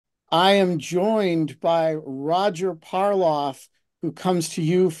I am joined by Roger Parloff, who comes to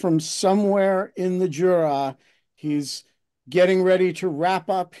you from somewhere in the Jura. He's getting ready to wrap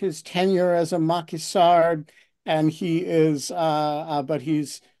up his tenure as a maquisard, and but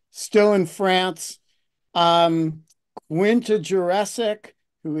he's still in France. Um, Quinta Jurecic,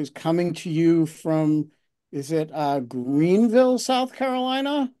 who is coming to you from, is it Greenville, South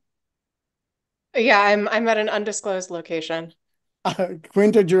Carolina? Yeah, I'm at an undisclosed location.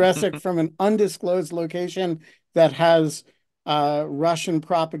 Quinta Jurecic from an undisclosed location that has Russian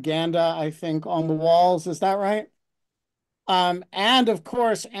propaganda, I think, on the walls. Is that right? And of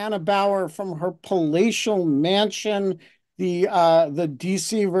course, Anna Bauer from her palatial mansion, the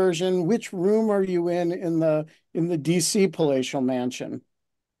DC version. Which room are you in the DC palatial mansion?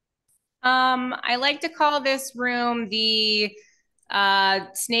 I like to call this room the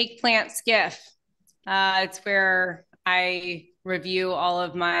snake plant skiff. It's where I review all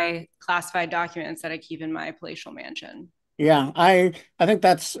of my classified documents that I keep in my palatial mansion. Yeah, I think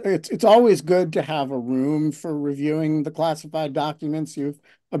it's always good to have a room for reviewing the classified documents you've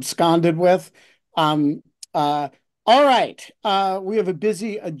absconded with. Um, uh, all right, we have a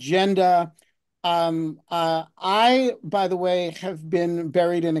busy agenda. I, by the way, have been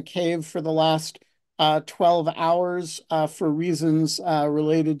buried in a cave for the last 12 hours for reasons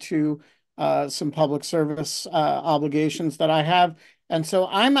related to some public service obligations that I have. And so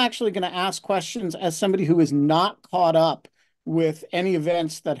I'm actually going to ask questions as somebody who is not caught up with any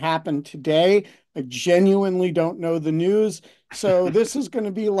events that happened today. I genuinely don't know the news. So this is going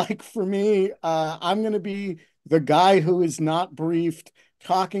to be like for me, I'm going to be the guy who is not briefed,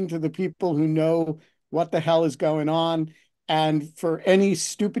 talking to the people who know what the hell is going on. And for any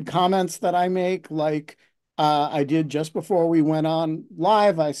stupid comments that I make, like I did just before we went on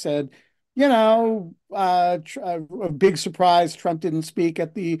live, I said, a big surprise, Trump didn't speak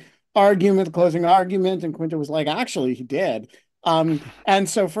at the closing argument, and Quinta was like, actually, he did. And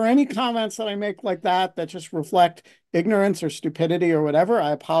so for any comments that I make like that just reflect ignorance or stupidity or whatever,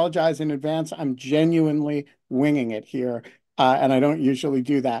 I apologize in advance. I'm genuinely winging it here, and I don't usually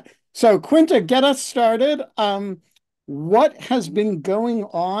do that. So Quinta, get us started. What has been going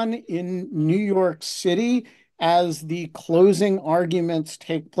on in New York City as the closing arguments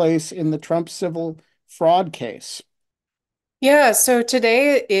take place in the Trump civil fraud case? Yeah, so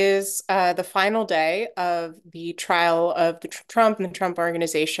today is the final day of the trial of the Trump and the Trump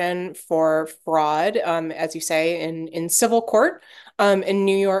Organization for fraud, as you say, in civil court, in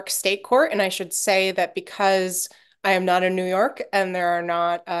New York State Court. And I should say that because I am not in New York and there are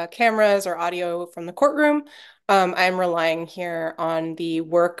not cameras or audio from the courtroom, I'm relying here on the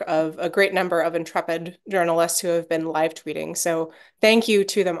work of a great number of intrepid journalists who have been live tweeting. So thank you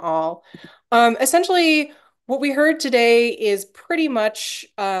to them all. Essentially, what we heard today is pretty much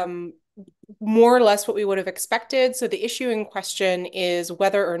more or less what we would have expected. So the issue in question is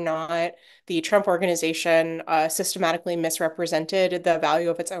whether or not the Trump Organization systematically misrepresented the value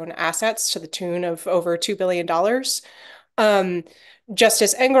of its own assets to the tune of over $2 billion. Um,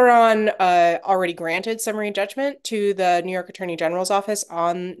 Justice Engoron already granted summary judgment to the New York Attorney General's office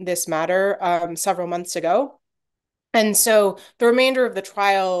on this matter several months ago. And so the remainder of the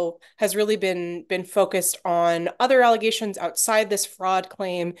trial has really been focused on other allegations outside this fraud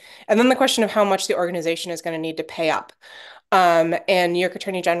claim, and then the question of how much the organization is going to need to pay up. And New York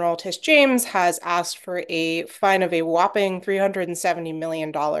Attorney General Tish James has asked for a fine of a whopping $370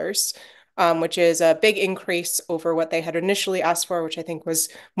 million, which is a big increase over what they had initially asked for, which I think was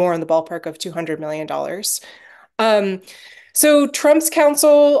more in the ballpark of $200 million. Um, so Trump's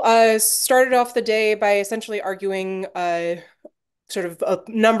counsel started off the day by essentially arguing sort of a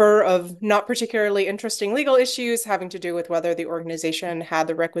number of not particularly interesting legal issues having to do with whether the organization had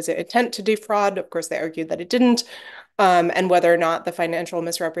the requisite intent to defraud. Of course, they argued that it didn't, and whether or not the financial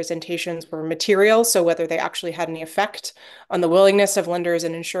misrepresentations were material, so whether they actually had any effect on the willingness of lenders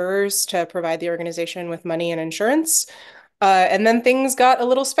and insurers to provide the organization with money and insurance. And then things got a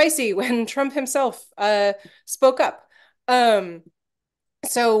little spicy when Trump himself spoke up. Um,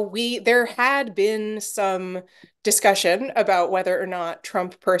 so there had been some discussion about whether or not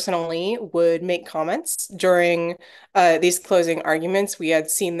Trump personally would make comments during these closing arguments. We had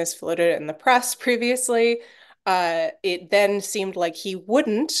seen this floated in the press previously. It then seemed like he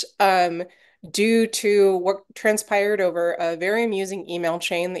wouldn't, due to what transpired over a very amusing email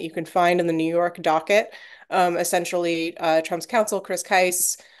chain that you can find in the New York docket. Essentially, Trump's counsel, Chris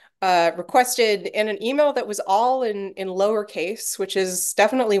Kise, requested in an email that was all in lowercase, which is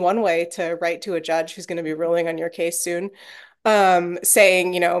definitely one way to write to a judge who's going to be ruling on your case soon,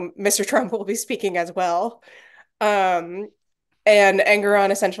 saying, Mr. Trump will be speaking as well. Um, And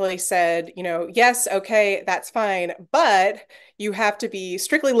Engeron essentially said, yes, okay, that's fine, but you have to be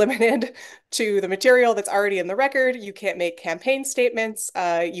strictly limited to the material that's already in the record. You can't make campaign statements.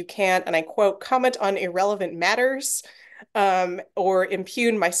 You can't, and I quote, comment on irrelevant matters, or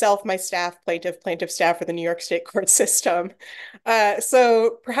impugn myself, my staff, plaintiff staff, or the New York State court system.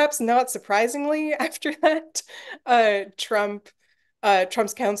 So perhaps not surprisingly, after that,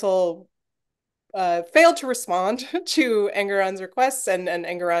 Trump's counsel failed to respond to Engeron's requests, and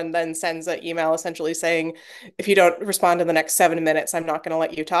Engeron then sends an email essentially saying, if you don't respond in the next 7 minutes, I'm not going to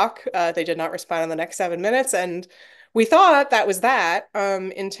let you talk. They did not respond in the next 7 minutes, and we thought that was that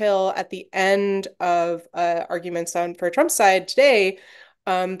until at the end of arguments on for Trump's side today,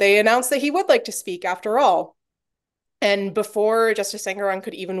 they announced that he would like to speak after all. And before Justice Engeron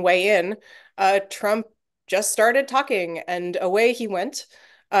could even weigh in, Trump just started talking, and away he went.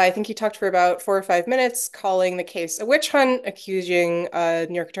 I think he talked for about 4 or 5 minutes, calling the case a witch hunt, accusing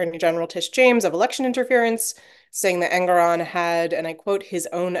New York Attorney General Tish James of election interference, saying that Engeron had, and I quote, his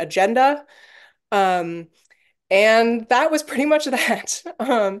own agenda. Um, and that was pretty much that.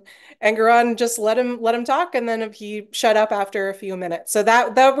 Engeron just let him talk, and then he shut up after a few minutes. So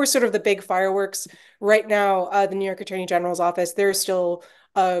that were sort of the big fireworks. Right now, the New York Attorney General's office, they're still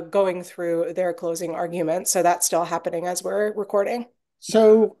going through their closing argument. So that's still happening as we're recording.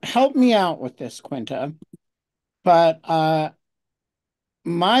 So help me out with this, Quinta. But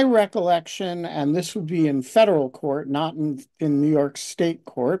my recollection, and this would be in federal court, not in New York State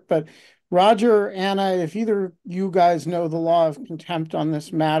court, but Roger, Anna, if either you guys know the law of contempt on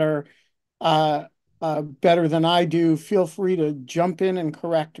this matter better than I do, feel free to jump in and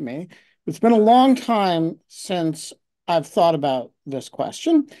correct me. It's been a long time since I've thought about this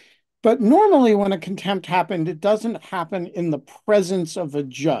question, but normally when a contempt happened, it doesn't happen in the presence of a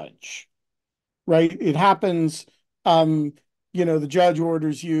judge, right? It happens, the judge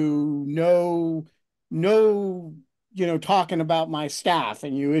orders you no, talking about my staff,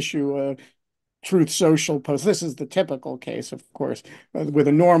 and you issue a Truth Social post. This is the typical case, of course, with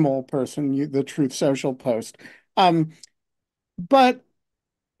a normal person, the Truth Social post. But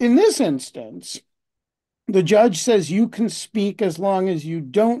in this instance, the judge says you can speak as long as you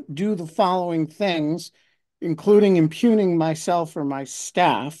don't do the following things, including impugning myself or my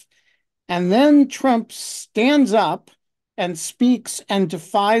staff. And then Trump stands up and speaks and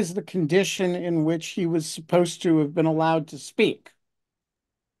defies the condition in which he was supposed to have been allowed to speak.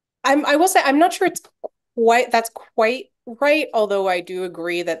 I will say I'm not sure it's quite right, although I do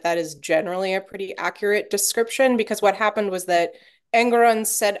agree that that is generally a pretty accurate description because what happened was that Engeron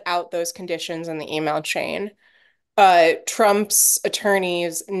set out those conditions in the email chain. Trump's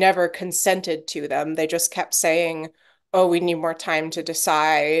attorneys never consented to them. They just kept saying, "Oh, we need more time to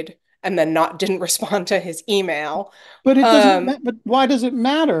decide," and then not didn't respond to his email. But it doesn't. Um, But why does it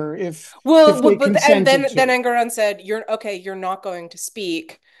matter if well, they but and consented then to it? Engoron said, "You're okay. You're not going to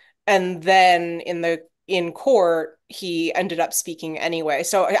speak." And then in court, he ended up speaking anyway.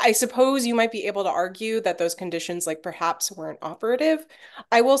 So I suppose you might be able to argue that those conditions, like perhaps weren't operative.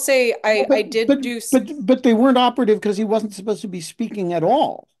 I will say Well, I did do but they weren't operative because he wasn't supposed to be speaking at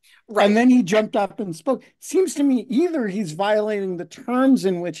all. And right. then he jumped up and spoke. Seems to me either he's violating the terms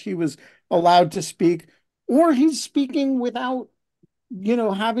in which he was allowed to speak, or he's speaking without,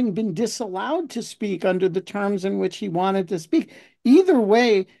 having been disallowed to speak under the terms in which he wanted to speak. Either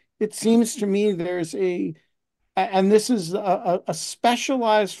way, it seems to me there's and this is a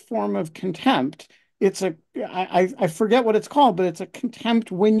specialized form of contempt. It's I forget what it's called, but it's a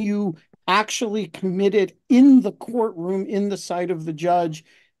contempt when you actually commit it in the courtroom, in the sight of the judge,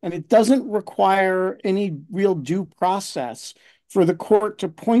 and it doesn't require any real due process for the court to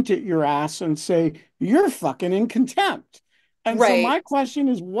point at your ass and say, you're fucking in contempt. And so my Right. question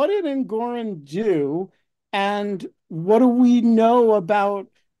is, what did Engoron do? And what do we know about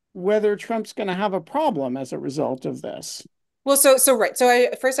whether Trump's going to have a problem as a result of this? Well, so right. So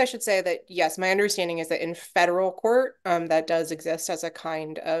I should say that yes, my understanding is that in federal court, that does exist as a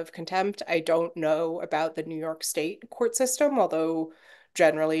kind of contempt. I don't know about the New York State court system, although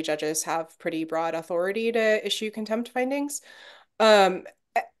generally judges have pretty broad authority to issue contempt findings. Um,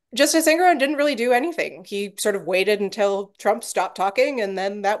 Justice Engoron didn't really do anything. He sort of waited until Trump stopped talking, and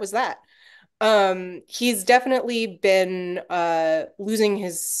then that was that. He's definitely been losing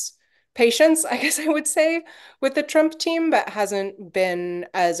his patience, I guess I would say, with the Trump team, but hasn't been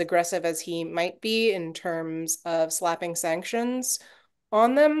as aggressive as he might be in terms of slapping sanctions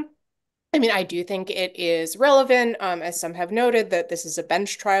on them. I mean, I do think it is relevant, as some have noted, that this is a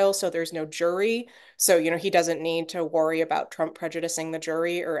bench trial, so there's no jury. So, he doesn't need to worry about Trump prejudicing the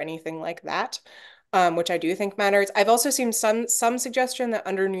jury or anything like that. which I do think matters. I've also seen some suggestion that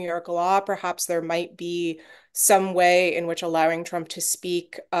under New York law, perhaps there might be some way in which allowing Trump to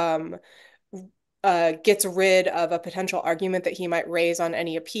speak gets rid of a potential argument that he might raise on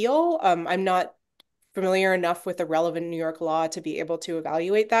any appeal. I'm not familiar enough with the relevant New York law to be able to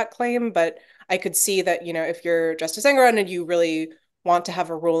evaluate that claim, but I could see that, if you're Justice Engoron and you really want to have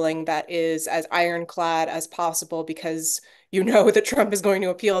a ruling that is as ironclad as possible because you know that Trump is going to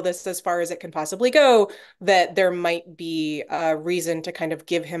appeal this as far as it can possibly go, that there might be a reason to kind of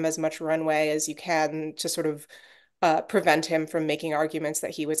give him as much runway as you can to sort of prevent him from making arguments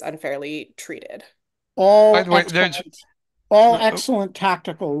that he was unfairly treated. By All the way, there's excellent, all uh, excellent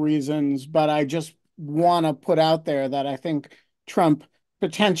tactical reasons, but I just want to put out there that I think Trump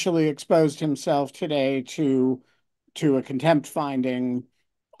potentially exposed himself today to a contempt finding,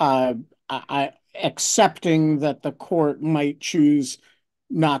 uh, accepting that the court might choose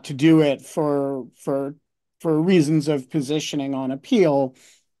not to do it for reasons of positioning on appeal.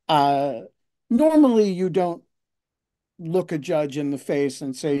 Uh, Normally, you don't look a judge in the face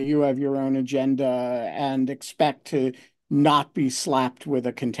and say you have your own agenda and expect to not be slapped with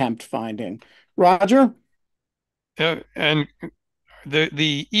a contempt finding. Roger? and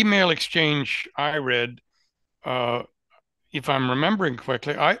the email exchange I read, uh, if I'm remembering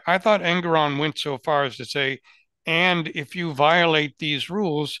correctly, I thought Engoron went so far as to say, and if you violate these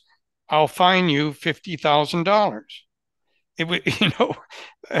rules, I'll fine you $50,000. It would,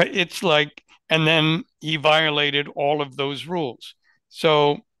 it's like, and then he violated all of those rules.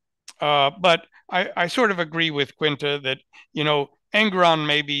 So, but I sort of agree with Quinta that, Engoron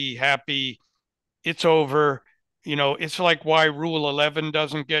may be happy it's over. It's like why Rule 11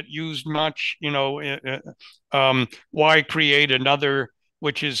 doesn't get used much. Why create another,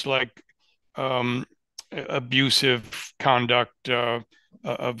 which is like um, abusive conduct of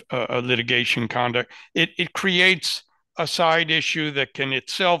litigation conduct. It creates a side issue that can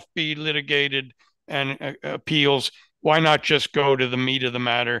itself be litigated and appeals. Why not just go to the meat of the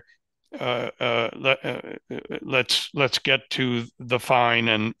matter? Let's get to the fine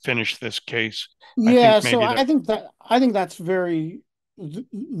and finish this case. I Yeah, think so maybe that. I think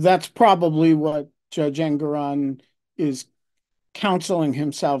that's probably what Judge Engoron is counseling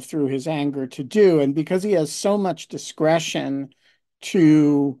himself through his anger to do. And because he has so much discretion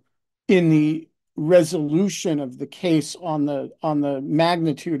to in the resolution of the case on the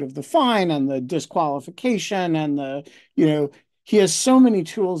magnitude of the fine and the disqualification and he has so many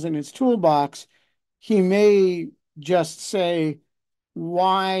tools in his toolbox, he may just say,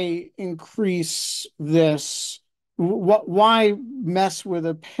 why increase this? Why mess with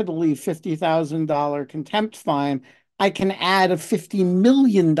a piddly $50,000 contempt fine? I can add a $50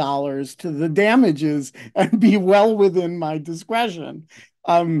 million to the damages and be well within my discretion.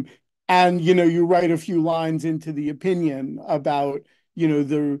 Um, and you write a few lines into the opinion about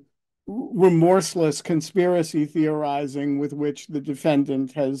the remorseless conspiracy theorizing with which the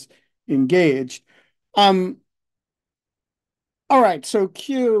defendant has engaged. Um, all right, so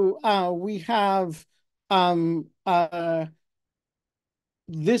Q, we have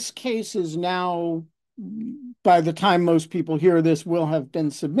this case is now, by the time most people hear this, will have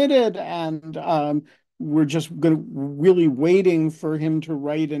been submitted, and we're just really waiting for him to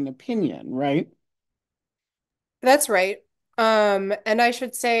write an opinion, right? That's right. And I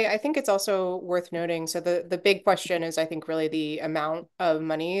should say, I think it's also worth noting. So the big question is, I think, really the amount of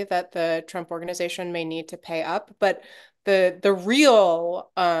money that the Trump organization may need to pay up. But the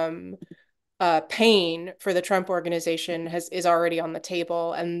real pain for the Trump organization is already on the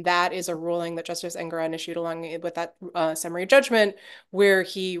table, and that is a ruling that Justice Engoron issued along with that summary judgment, where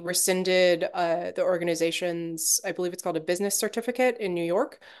he rescinded the organization's, I believe it's called a business certificate in New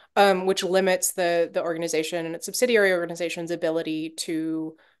York, which limits the organization and its subsidiary organization's ability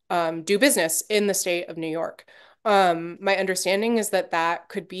to do business in the state of New York. My understanding is that that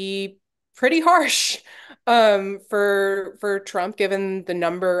could be pretty harsh for Trump, given the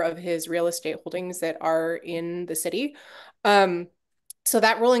number of his real estate holdings that are in the city. Um, so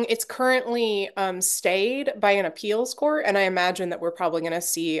that ruling, it's currently stayed by an appeals court, and I imagine that we're probably going to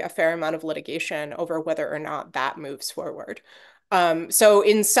see a fair amount of litigation over whether or not that moves forward. So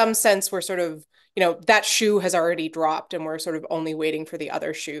in some sense, we're sort of, that shoe has already dropped, and we're sort of only waiting for the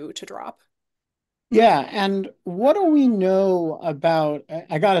other shoe to drop. Yeah, and what do we know about?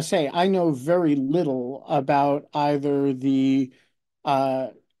 I gotta say, I know very little about either the uh,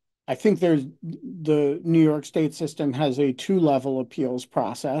 I think there's the New York state system has a two-level appeals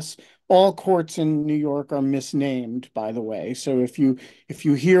process. All courts in New York are misnamed, by the way. So if you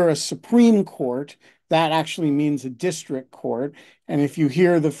hear a Supreme Court, that actually means a district court. And if you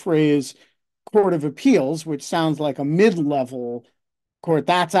hear the phrase Court of Appeals, which sounds like a mid-level court,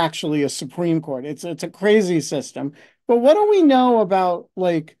 that's actually a Supreme Court. It's a crazy system. But what do we know about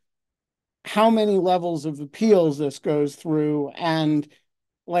like how many levels of appeals this goes through, and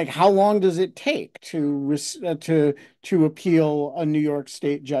like how long does it take to appeal a New York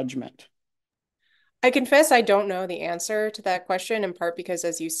State judgment? I confess I don't know the answer to that question, in part because,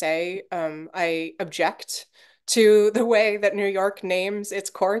 as you say, I object to the way that New York names its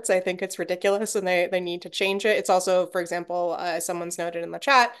courts. I think it's ridiculous and they need to change it. It's also, for example, as someone's noted in the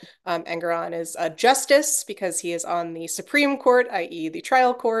chat, Engoron is a justice because he is on the Supreme Court, i.e. the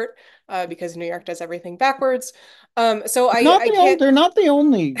trial court, because New York does everything backwards. So I can't. They're not the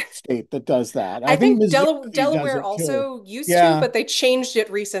only state that does that. I I think think Missouri does Delaware it too. also used to, Yeah. but they changed it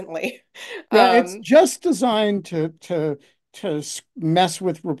recently. Yeah, it's Um, just designed to mess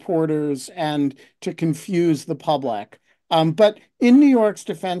with reporters and to confuse the public. But in New York's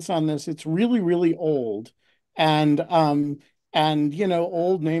defense on this, it's really, really old, and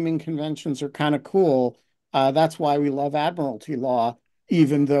old naming conventions are kind of cool. That's why we love admiralty law,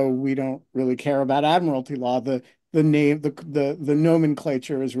 even though we don't really care about admiralty law. The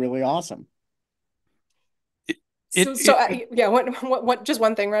nomenclature is really awesome. It, so it, yeah, just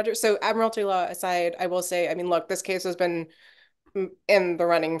one thing, Roger. So Admiralty law aside, I will say, I mean, look, this case has been in the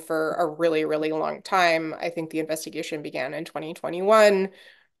running for a really, really long time. I think the investigation began in 2021.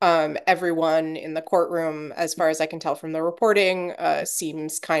 Everyone in the courtroom, as far as I can tell from the reporting,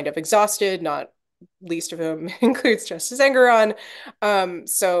 seems kind of exhausted, not least of whom includes Justice Engoron.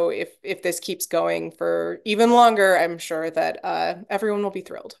 So if this keeps going for even longer, I'm sure that everyone will be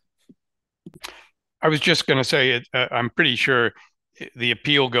thrilled. I was just going to say it. I'm pretty sure the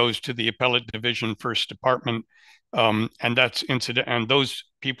appeal goes to the appellate division, first department, and that's incident. And those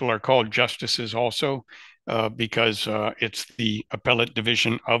people are called justices also, because it's the appellate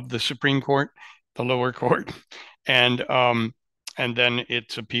division of the Supreme Court, the lower court, and and then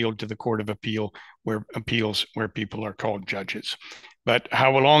it's appealed to the Court of Appeal, where people are called judges. But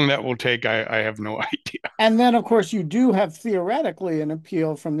how long that will take, I have no idea. And then, of course, you do have theoretically an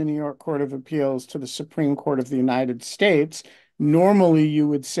appeal from the New York Court of Appeals to the Supreme Court of the United States. Normally, you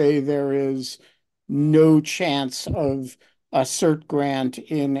would say there is no chance of a cert grant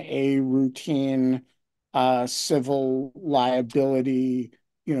in a routine civil liability,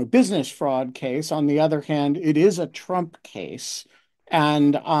 business fraud case. On the other hand, it is a Trump case,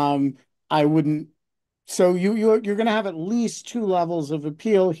 and I wouldn't. So you're going to have at least two levels of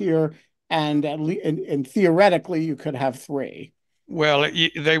appeal here, and at least and theoretically you could have three. Well,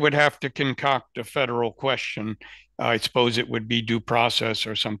 they would have to concoct a federal question. I suppose it would be due process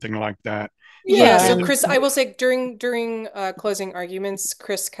or something like that. But Yeah, Yeah, so it, and Chris, I will say during closing arguments,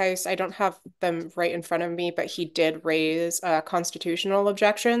 Chris Keiss, I don't have them right in front of me, but he did raise constitutional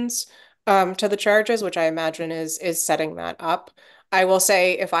objections to the charges, which I imagine is setting that up. I will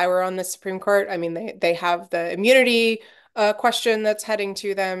say if I were on the Supreme Court, I mean they have the immunity question that's heading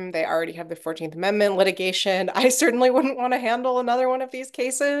to them. They already have the 14th Amendment litigation. I certainly wouldn't want to handle another one of these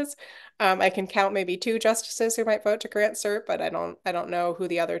cases. I can count maybe two justices who might vote to grant cert, but I don't know who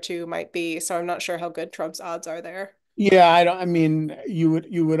the other two might be, so I'm not sure how good Trump's odds are there. yeah, I mean, you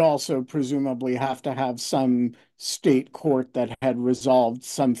would also presumably have to have some state court that had resolved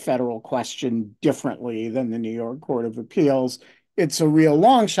some federal question differently than the New York Court of Appeals. It's a real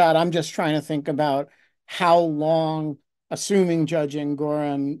long shot. I'm just trying to think about how long, assuming Judge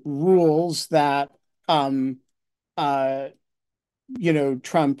Engoron rules that um, uh,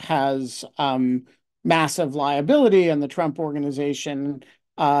 Trump has massive liability and the Trump organization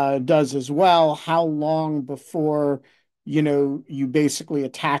does as well. How long before, you basically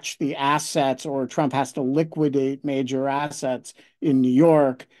attach the assets or Trump has to liquidate major assets in New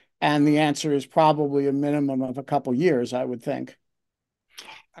York? And the answer is probably a minimum of a couple years, I would think.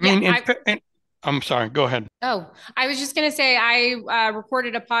 I Yeah, mean, I'm sorry, go ahead. I was just going to say I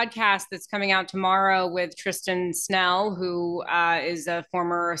recorded a podcast that's coming out tomorrow with Tristan Snell, who is a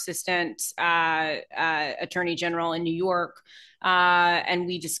former assistant attorney general in New York. And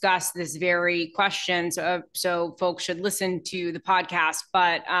we discussed this very question. So folks should listen to the podcast.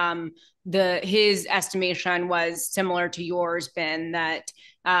 But his estimation was similar to yours, Ben, that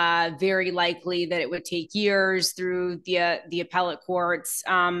very likely that it would take years through the appellate courts.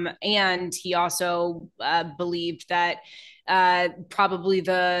 And he also believed that probably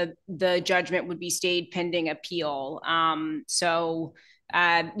the judgment would be stayed pending appeal.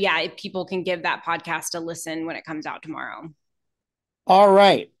 Yeah, if people can give that podcast a listen when it comes out tomorrow. All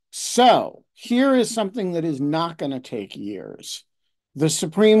right. So here is something that is not going to take years. The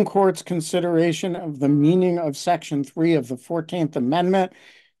Supreme Court's consideration of the meaning of Section 3 of the 14th Amendment.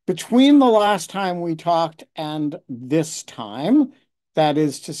 between the last time we talked and this time, that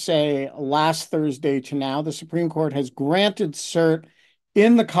is to say, last Thursday to now, the Supreme Court has granted cert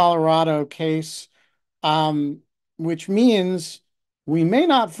in the Colorado case, which means we may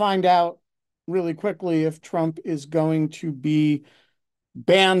not find out really quickly if Trump is going to be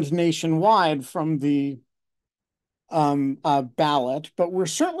banned nationwide from the ballot, but we're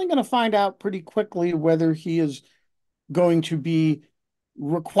certainly going to find out pretty quickly whether he is going to be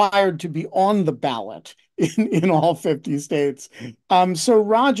required to be on the ballot in all 50 states. So,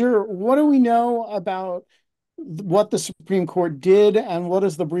 Roger, what do we know about what the Supreme Court did, and what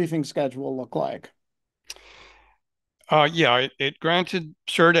does the briefing schedule look like? Yeah, it granted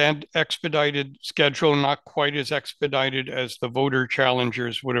cert and expedited schedule, not quite as expedited as the voter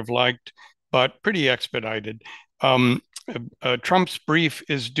challengers would have liked, but pretty expedited. Trump's brief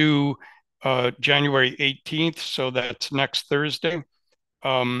is due January 18th, so that's next Thursday.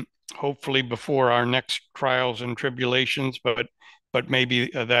 Hopefully before our next trials and tribulations, but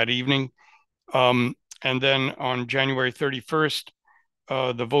maybe that evening. And then on January 31st,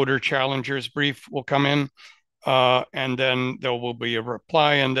 the voter challengers brief will come in. And then there will be a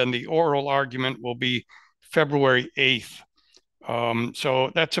reply, and then the oral argument will be February 8th.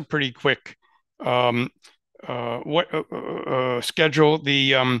 So that's a pretty quick schedule.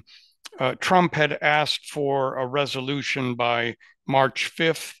 Trump had asked for a resolution by March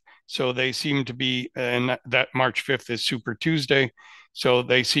 5th, so they seem to be, and that March 5th is Super Tuesday, so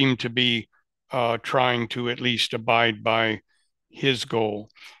they seem to be trying to at least abide by his goal.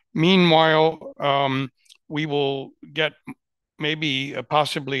 Meanwhile, we will get maybe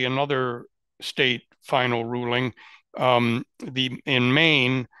possibly another state final ruling. In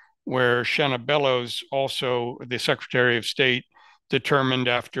Maine, where Shanna Bellows, also the Secretary of State, determined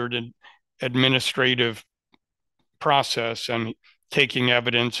after the administrative process and taking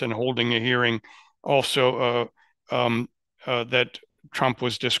evidence and holding a hearing, also that Trump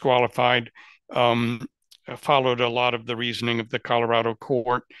was disqualified, followed a lot of the reasoning of the Colorado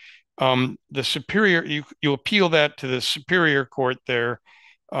court. The superior, you appeal that to the Superior Court there,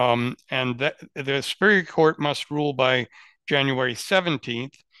 and that the Superior Court must rule by January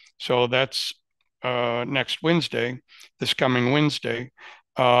 17th. So that's next Wednesday, this coming Wednesday.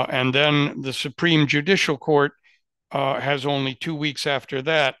 And then the Supreme Judicial Court has only 2 weeks after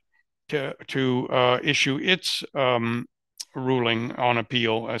that to issue its ruling on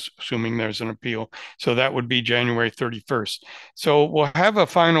appeal, assuming there's an appeal. So that would be January 31st. So we'll have a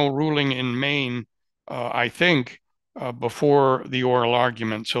final ruling in Maine, I think, before the oral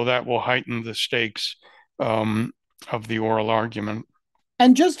argument. So that will heighten the stakes of the oral argument.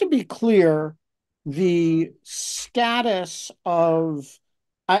 And just to be clear, the status of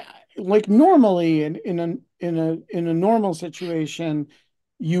like normally in a normal situation,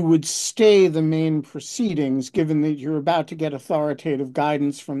 you would stay the main proceedings, given that you're about to get authoritative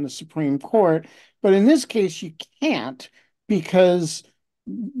guidance from the Supreme Court. But in this case, you can't, because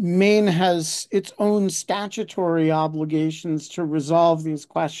Maine has its own statutory obligations to resolve these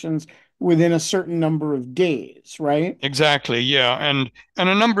questions within a certain number of days, right? Exactly, yeah. And a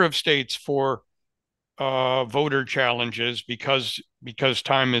number of states for voter challenges, because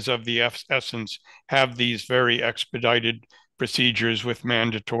time is of the essence, have these very expedited procedures with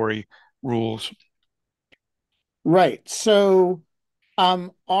mandatory rules. Right. So,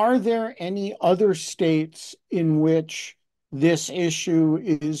 are there any other states in which this issue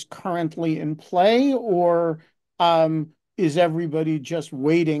is currently in play, or is everybody just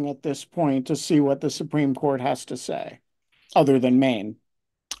waiting at this point to see what the Supreme Court has to say, other than Maine?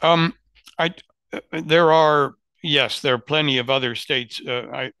 I there are Yes, there are plenty of other states.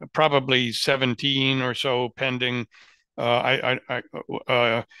 Probably 17 or so pending. I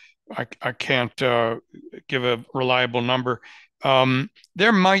can't give a reliable number.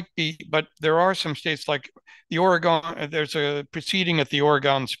 There might be, but there are some states like the Oregon. There's a proceeding at the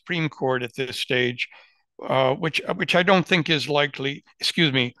Oregon Supreme Court at this stage, which I don't think is likely.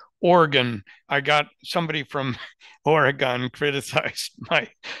 Excuse me, Oregon. I got somebody from Oregon criticized my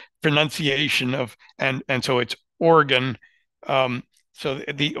pronunciation of, and so it's Oregon. So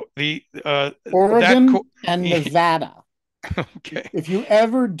the Oregon and Nevada. Okay. If you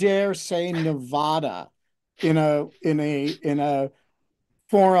ever dare say Nevada in a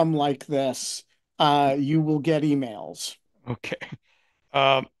forum like this, you will get emails. Okay.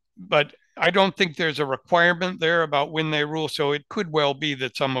 But I don't think there's a requirement there about when they rule, so it could well be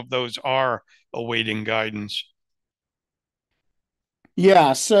that some of those are awaiting guidance.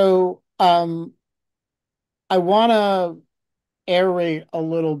 Yeah, so I want to aerate a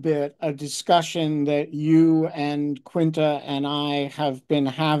little bit a discussion that you and Quinta and I have been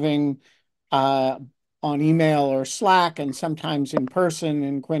having on email or Slack, and sometimes in person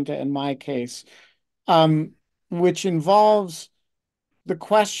in Quinta and my case, um, which involves the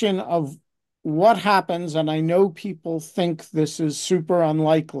question of what happens. And I know people think this is super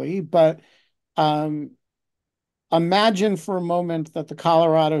unlikely, but um, imagine for a moment that the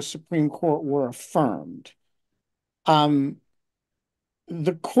Colorado Supreme Court were affirmed. Um,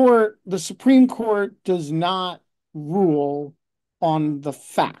 the Supreme Court does not rule on the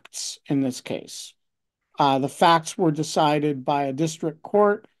facts in this case. The facts were decided by a district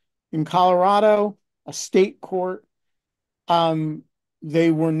court in Colorado, a state court. Um, they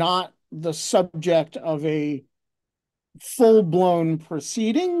were not the subject of a full-blown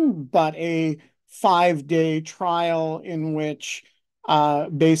proceeding, but a 5-day trial in which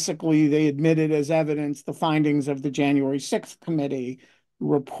basically they admitted as evidence the findings of the January 6th committee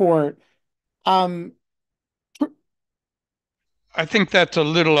report. Um, I think that's a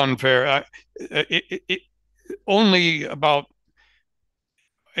little unfair. Only about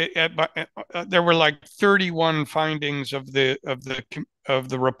there were like 31 findings of the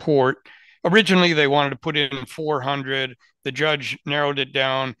report. Originally, they wanted to put in 400. The judge narrowed it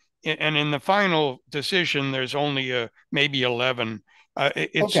down, and in the final decision, there's only maybe 11.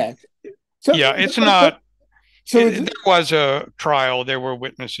 It's okay. So, yeah, it's but, not. So there was a trial. There were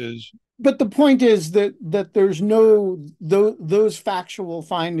witnesses. But the point is that there's no those factual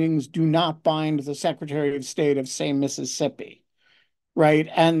findings do not bind the Secretary of State of, say, Mississippi, right?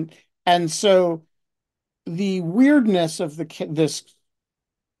 And so the weirdness of this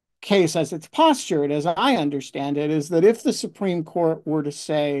case as it's postured, as I understand it, is that if the Supreme Court were to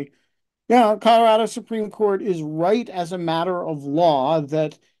say, Colorado Supreme Court is right as a matter of law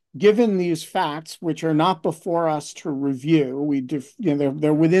that given these facts, which are not before us to review,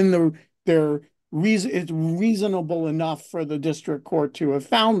 they're within their reason. It's reasonable enough for the district court to have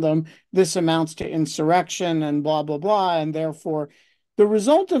found them. This amounts to insurrection and blah blah blah, and therefore, the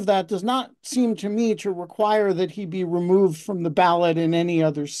result of that does not seem to me to require that he be removed from the ballot in any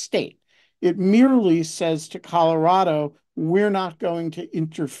other state. It merely says to Colorado, we're not going to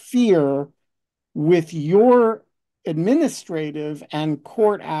interfere with your administrative and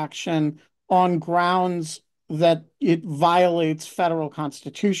court action on grounds that it violates federal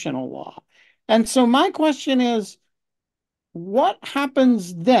constitutional law. And so my question is, what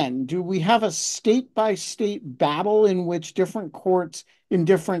happens then? Do we have a state-by-state battle in which different courts in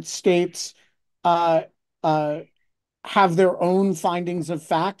different states uh, uh, have their own findings of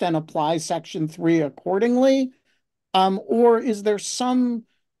fact and apply Section 3 accordingly? Or is there some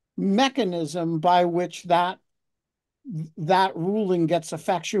mechanism by which that ruling gets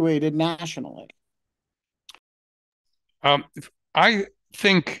effectuated nationally? I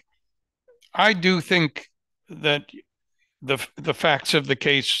do think that the facts of the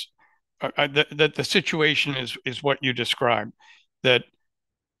case, that the situation is what you described. That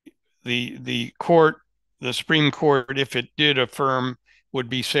the Supreme Court, if it did affirm, would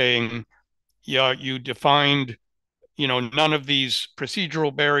be saying, yeah, you defined, none of these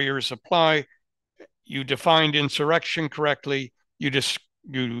procedural barriers apply. You defined insurrection correctly. You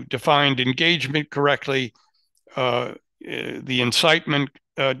defined engagement correctly. The incitement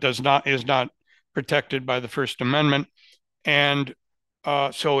is not protected by the First Amendment, and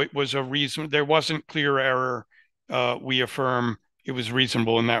so it was a reason. There wasn't clear error. We affirm it was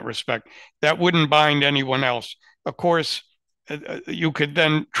reasonable in that respect. That wouldn't bind anyone else. Of course, you could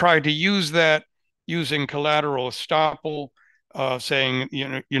then try to use that using collateral estoppel, saying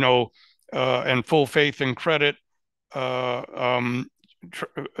and full faith and credit,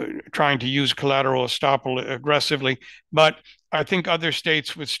 trying to use collateral estoppel aggressively. But I think other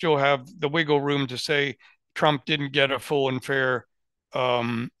states would still have the wiggle room to say Trump didn't get a full and fair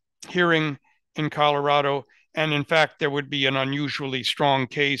hearing in Colorado. And in fact, there would be an unusually strong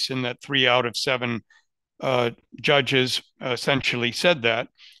case in that 3 out of 7 judges essentially said that.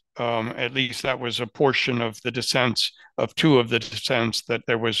 At least that was a portion of the dissents, of 2 of the dissents, that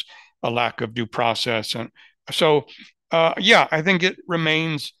there was a lack of due process. And so, I think it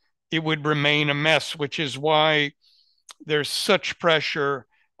would remain a mess, which is why there's such pressure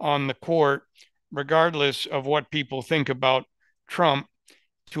on the court, regardless of what people think about Trump,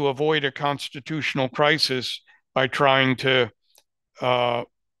 to avoid a constitutional crisis by trying to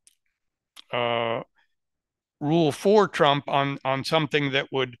rule for Trump on something that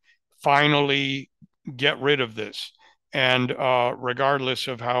would finally get rid of this, and regardless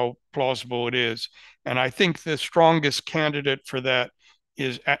of how plausible it is. And I think the strongest candidate for that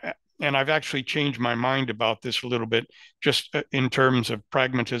is and I've actually changed my mind about this a little bit, just in terms of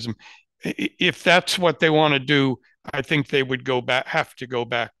pragmatism. If that's what they want to do, I think they would have to go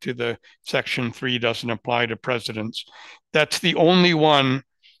back to the Section 3 doesn't apply to presidents. That's the only one,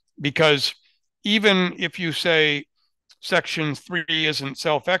 because even if you say Section 3 isn't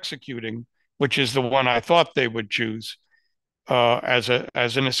self-executing, which is the one I thought they would choose as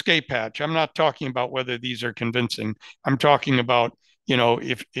an escape hatch. I'm not talking about whether these are convincing. I'm talking about,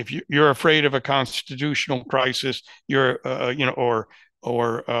 if you're afraid of a constitutional crisis,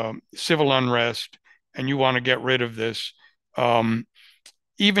 or civil unrest, and you want to get rid of this.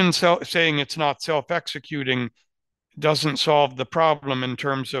 Even saying it's not self-executing doesn't solve the problem in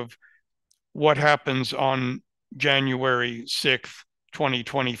terms of what happens on January 6th,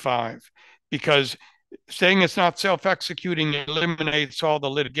 2025, because saying it's not self-executing eliminates all the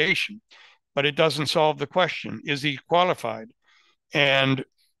litigation, but it doesn't solve the question: is he qualified? And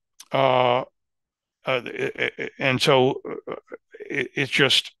uh, so it's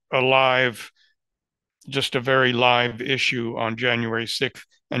just a very live issue on January 6th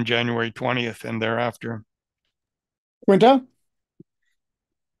and January 20th and thereafter. Quinta?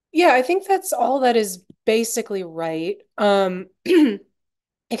 Yeah, I think that's all that is basically right.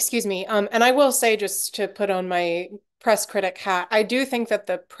 Excuse me. And I will say, just to put on my press critic hat, I do think that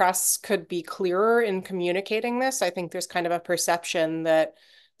the press could be clearer in communicating this. I think there's kind of a perception that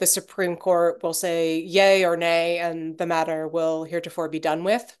the Supreme Court will say yay or nay, and the matter will heretofore be done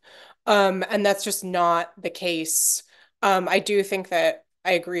with. And that's just not the case. I do think that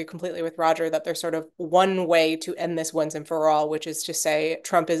I agree completely with Roger that there's sort of one way to end this once and for all, which is to say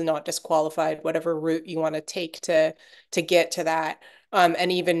Trump is not disqualified, whatever route you want to take to get to that.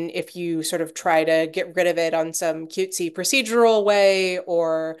 And even if you sort of try to get rid of it on some cutesy procedural way,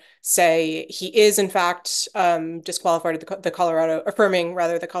 or say he is in fact disqualified at the Colorado, affirming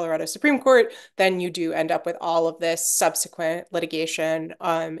rather the Colorado Supreme Court, then you do end up with all of this subsequent litigation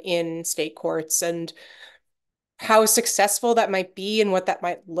in state courts. And how successful that might be and what that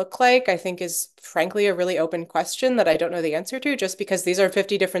might look like, I think is frankly a really open question that I don't know the answer to, just because these are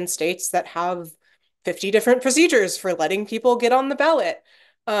 50 different states that have 50 different procedures for letting people get on the ballot.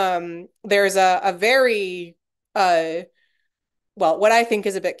 There's a very, well, what I think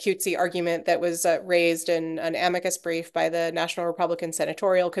is a bit cutesy argument that was raised in an amicus brief by the National Republican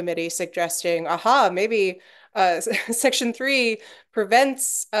Senatorial Committee, suggesting, maybe Section 3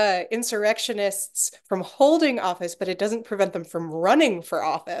 prevents insurrectionists from holding office, but it doesn't prevent them from running for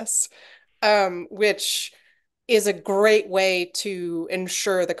office, which is a great way to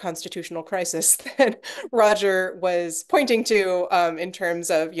ensure the constitutional crisis that Roger was pointing to, in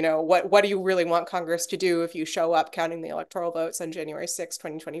terms of, what do you really want Congress to do if you show up counting the electoral votes on January 6,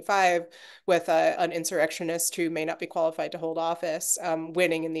 2025, with an insurrectionist who may not be qualified to hold office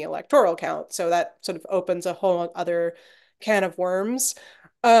winning in the electoral count. So that sort of opens a whole other can of worms.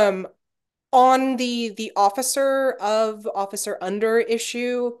 On the officer under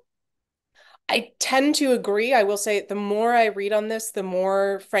issue, I tend to agree. I will say the more I read on this, the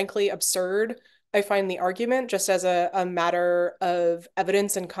more frankly absurd I find the argument, just as a matter of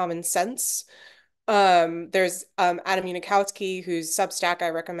evidence and common sense. There's Adam Unikowski, whose Substack I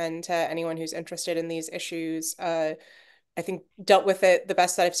recommend to anyone who's interested in these issues. I think dealt with it the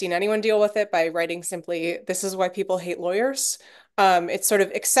best that I've seen anyone deal with it by writing simply, "This is why people hate lawyers." It's sort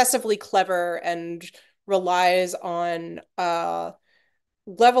of excessively clever and relies on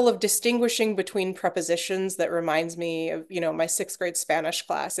level of distinguishing between prepositions that reminds me of, my sixth grade Spanish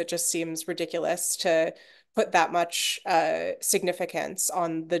class. It just seems ridiculous to put that much significance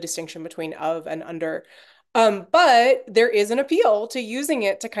on the distinction between of and under. But there is an appeal to using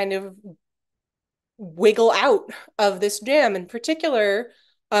it to kind of wiggle out of this jam in particular.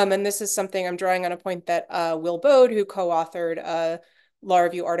 And this is something I'm drawing on a point that Will Bode, who co-authored a law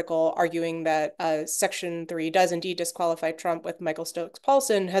review article arguing that Section 3 does indeed disqualify Trump with Michael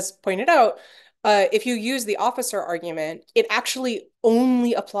Stokes-Paulson, has pointed out, if you use the officer argument, it actually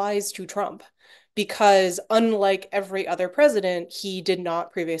only applies to Trump, because unlike every other president, he did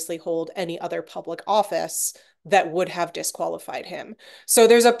not previously hold any other public office that would have disqualified him. So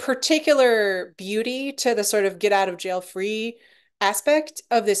there's a particular beauty to the sort of get out of jail free aspect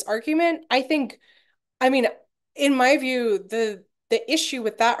of this argument. I mean, in my view, the issue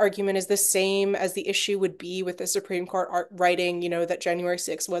with that argument is the same as the issue would be with the Supreme Court writing, that January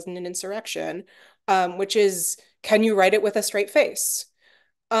 6th wasn't an insurrection, which is, can you write it with a straight face?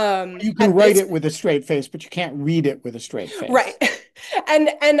 You can write it with a straight face, but you can't read it with a straight face. Right.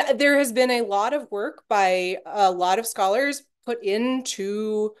 And there has been a lot of work by a lot of scholars put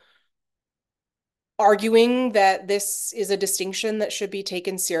into arguing that this is a distinction that should be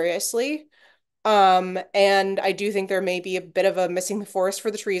taken seriously. And I do think there may be a bit of a missing the forest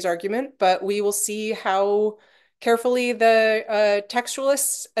for the trees argument, but we will see how carefully the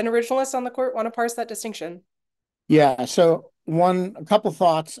textualists and originalists on the court want to parse that distinction. Yeah, so a couple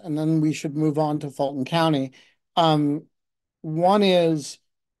thoughts, and then we should move on to Fulton County. One is,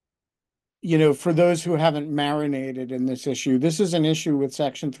 for those who haven't marinated in this issue, this is an issue with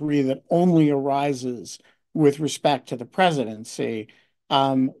Section 3 that only arises with respect to the presidency,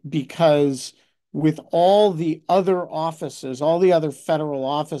 because with all the other offices, all the other federal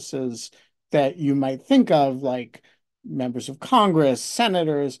offices that you might think of, like members of Congress,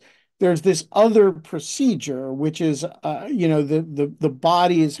 senators, there's this other procedure, which is, the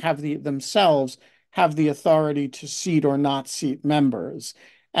bodies themselves have the authority to seat or not seat members.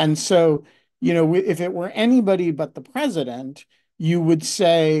 And so, if it were anybody but the president, you would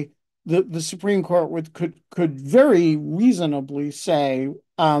say the Supreme Court could very reasonably say,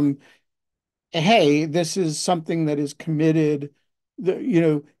 hey, this is something that is committed,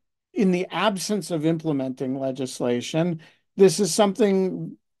 in the absence of implementing legislation. This is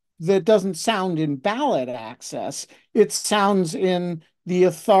something that doesn't sound in ballot access. It sounds in the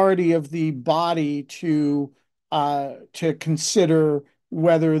authority of the body to consider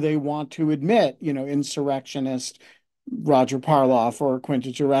whether they want to admit, insurrectionist Roger Parloff or Quinta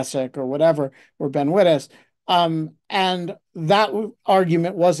Jurecic or whatever, or Ben Wittes. And that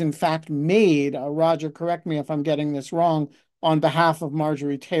argument was in fact made, Roger, correct me if I'm getting this wrong, on behalf of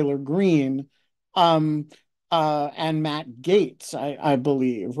Marjorie Taylor Greene and Matt Gaetz, I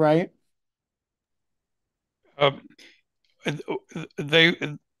believe, right?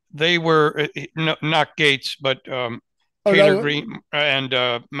 They were not Gates, but Taylor Greene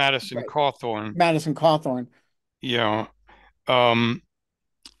and Madison right. Cawthorn. Madison Cawthorn. Yeah. And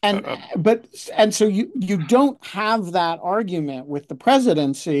so you don't have that argument with the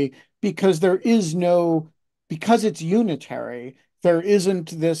presidency because because it's unitary, there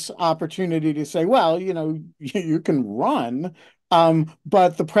isn't this opportunity to say, well, you can run,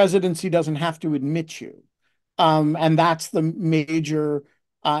 but the presidency doesn't have to admit you. And that's the major.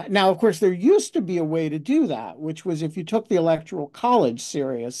 Now, of course, there used to be a way to do that, which was if you took the Electoral College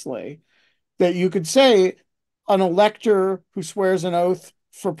seriously, that you could say an elector who swears an oath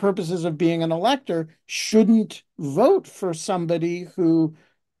for purposes of being an elector shouldn't vote for somebody who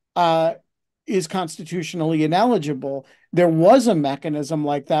is constitutionally ineligible. There was a mechanism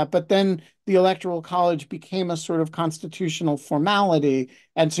like that, but then the Electoral College became a sort of constitutional formality,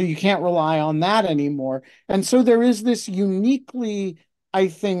 and so you can't rely on that anymore. And so there is this I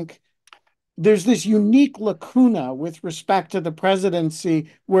think, there's this unique lacuna with respect to the presidency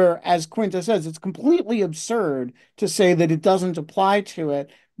where, as Quinta says, it's completely absurd to say that it doesn't apply to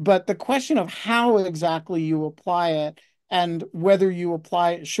it. But the question of how exactly you apply it and whether you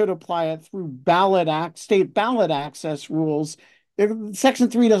should apply it through state ballot access rules, Section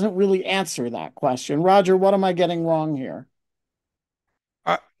 3 doesn't really answer that question. Roger, what am I getting wrong here?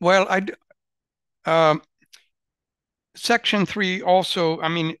 Section 3 also, I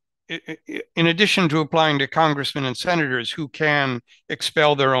mean, in addition to applying to congressmen and senators who can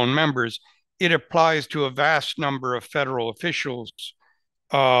expel their own members, it applies to a vast number of federal officials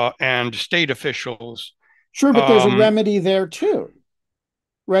and state officials. Sure, but there's a remedy there too,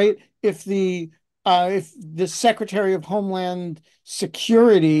 right? If the Secretary of Homeland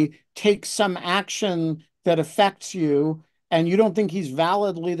Security takes some action that affects you, and you don't think he's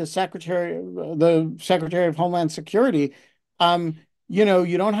validly the Secretary of Homeland Security,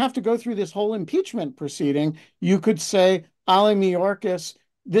 you don't have to go through this whole impeachment proceeding. You could say, Ali Mayorkas,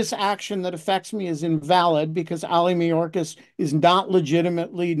 this action that affects me is invalid because Ali Mayorkas is not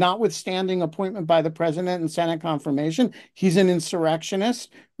legitimately, notwithstanding appointment by the president and Senate confirmation, he's an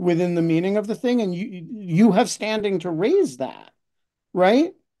insurrectionist within the meaning of the thing, and you have standing to raise that,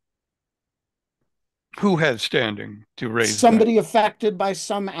 right? Who has standing to raise somebody affected by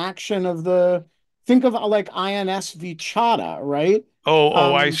some action of think of like INS v. Chadha, right?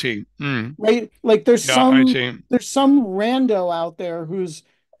 I see. Right? Like there's some rando out there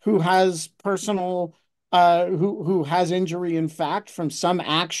who has personal who has injury in fact from some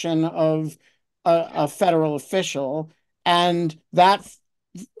action of a federal official, and that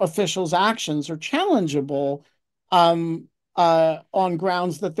official's actions are challengeable on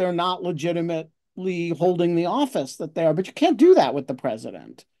grounds that they're not legitimately holding the office that they are. But you can't do that with the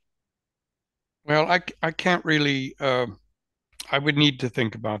president. Well, I can't really. I would need to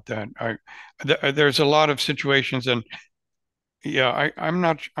think about that. There's a lot of situations, and yeah, I'm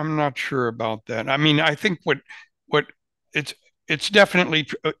not sure about that. I mean, I think what it's definitely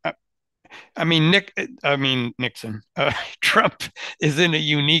Nixon. Trump is in a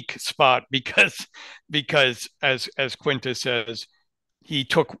unique spot because as Quinta says, he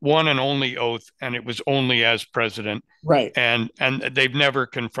took one and only oath, and it was only as president. Right. And they've never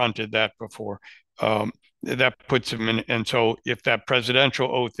confronted that before. That puts him in. And so if that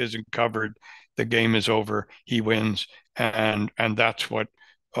presidential oath isn't covered, the game is over. He wins, and that's what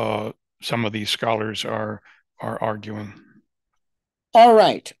some of these scholars are arguing. All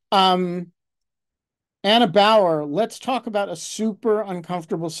right. Anna Bauer, let's talk about a super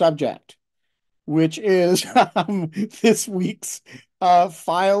uncomfortable subject, which is this week's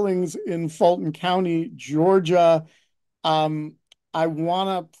filings in Fulton County, Georgia. I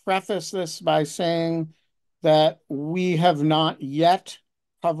want to preface this by saying that we have not yet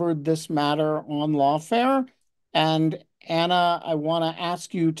covered this matter on Lawfare. And Anna, I want to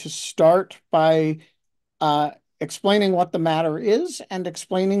ask you to start by explaining what the matter is and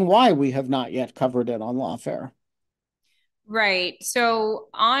explaining why we have not yet covered it on Lawfare. Right. So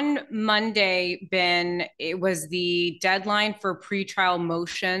on Monday, Ben, it was the deadline for pretrial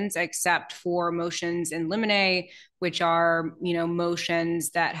motions, except for motions in limine, which are, motions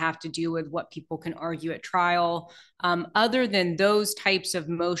that have to do with what people can argue at trial. Other than those types of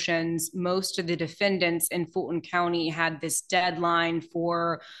motions, most of the defendants in Fulton County had this deadline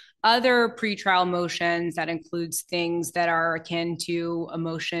for other pretrial motions that includes things that are akin to a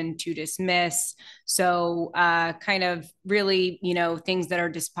motion to dismiss. So kind of really, things that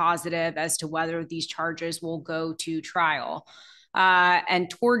are dispositive as to whether these charges will go to trial. And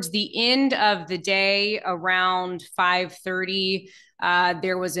towards the end of the day, around 5:30,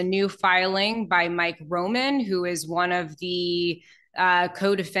 there was a new filing by Mike Roman, who is one of the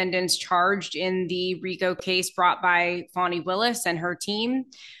co-defendants charged in the RICO case brought by Fani Willis and her team.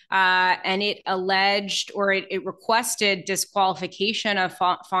 And it alleged, or it requested disqualification of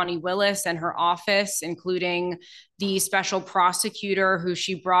Fani Willis and her office, including the special prosecutor who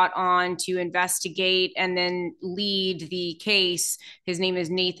she brought on to investigate and then lead the case. His name is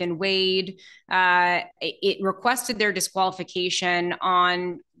Nathan Wade. It requested their disqualification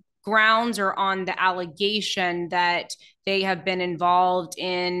on grounds or on the allegation that they have been involved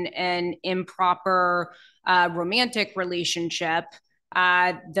in an improper romantic relationship.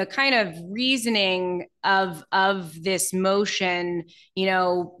 The kind of reasoning of this motion,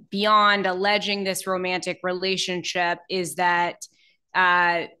 beyond alleging this romantic relationship, is that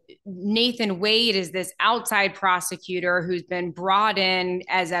Nathan Wade is this outside prosecutor who's been brought in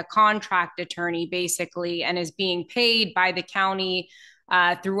as a contract attorney, basically, and is being paid by the county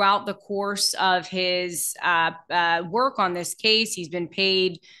throughout the course of his work on this case. He's been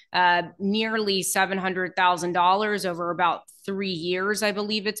paid nearly $700,000 over about 3 years, I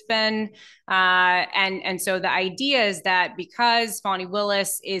believe it's been. And so the idea is that because Fani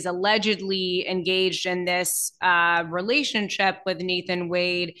Willis is allegedly engaged in this relationship with Nathan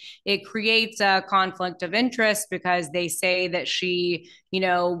Wade, it creates a conflict of interest because they say that she,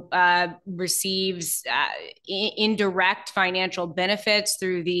 receives indirect financial benefits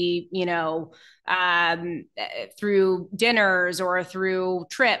through the, through dinners or through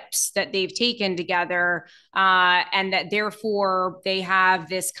trips that they've taken together, and that therefore they have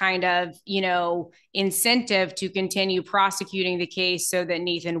this kind of, incentive to continue prosecuting the case so that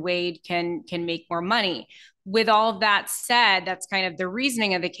Nathan Wade can make more money. With all of that said, that's kind of the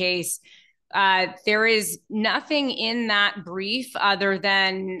reasoning of the case. There is nothing in that brief other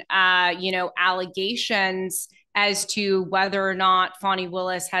than, allegations as to whether or not Fani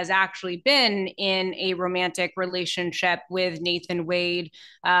Willis has actually been in a romantic relationship with Nathan Wade,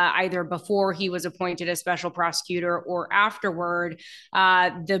 either before he was appointed a special prosecutor or afterward.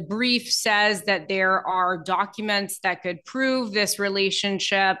 The brief says that there are documents that could prove this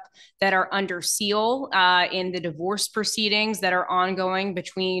relationship that are under seal in the divorce proceedings that are ongoing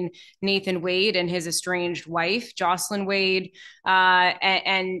between Nathan Wade and his estranged wife, Jocelyn Wade.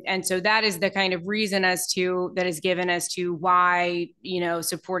 And so that is the kind of reason that is given as to why,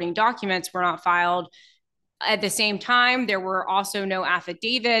 supporting documents were not filed. At the same time, there were also no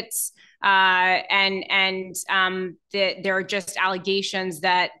affidavits, and there are just allegations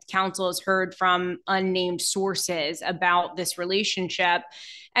that counsel has heard from unnamed sources about this relationship.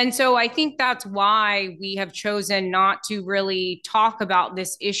 And so I think that's why we have chosen not to really talk about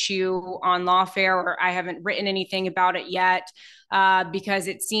this issue on Lawfare, or I haven't written anything about it yet. Because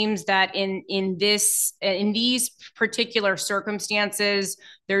it seems that in these particular circumstances,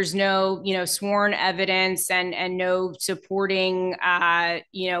 there's no sworn evidence and no supporting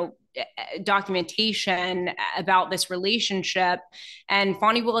documentation about this relationship. And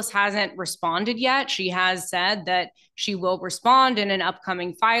Fani Willis hasn't responded yet. She has said that she will respond in an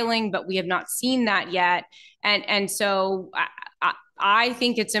upcoming filing, but we have not seen that yet. And so I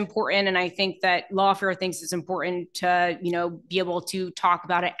think it's important, and I think that Lawfare thinks it's important to, be able to talk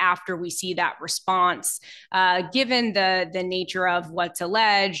about it after we see that response, given the nature of what's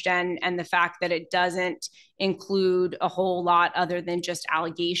alleged and the fact that it doesn't include a whole lot other than just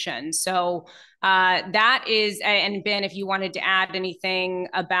allegations. So that is, and Ben, if you wanted to add anything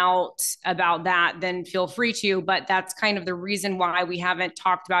about that, then feel free to. But that's kind of the reason why we haven't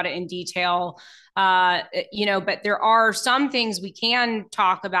talked about it in detail. But there are some things we can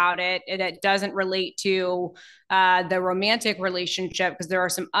talk about it that doesn't relate to the romantic relationship, because there are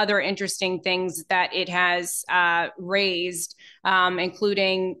some other interesting things that it has raised,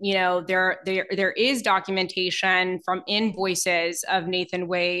 including, there is documentation from invoices of Nathan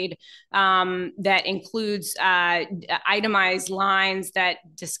Wade that includes itemized lines that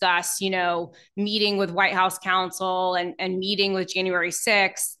discuss, meeting with White House counsel and meeting with January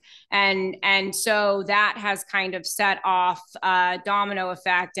 6th. And so that has kind of set off a domino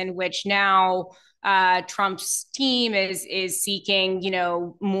effect in which now Trump's team is seeking,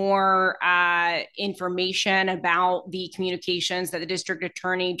 more information about the communications that the district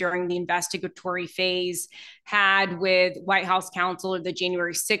attorney during the investigatory phase had with White House counsel or the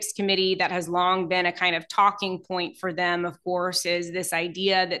January 6th committee. That has long been a kind of talking point for them, of course, is this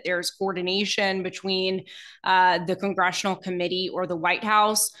idea that there's coordination between the congressional committee or the White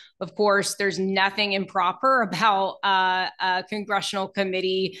House. Of course, there's nothing improper about a congressional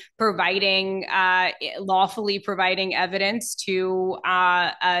committee lawfully providing evidence to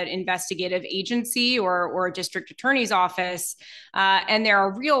an investigative agency or a district attorney's office. And there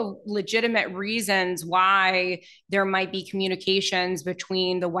are real legitimate reasons why there might be communications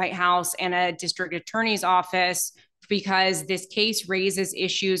between the White House and a district attorney's office, because this case raises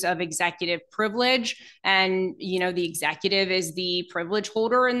issues of executive privilege. And, the executive is the privilege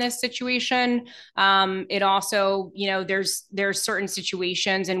holder in this situation. It also, there's certain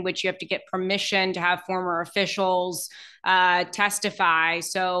situations in which you have to get permission to have former officials testify.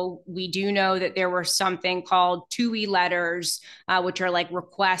 So we do know that there were something called 2E letters, which are like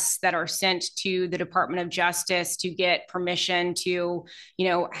requests that are sent to the Department of Justice to get permission to,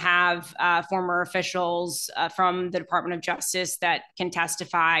 have former officials from the Department of Justice that can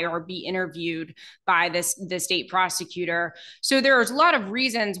testify or be interviewed by the state prosecutor. So there's a lot of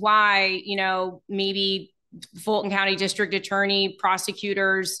reasons why, maybe Fulton County District Attorney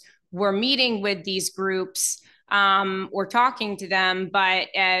prosecutors were meeting with these groups or talking to them, but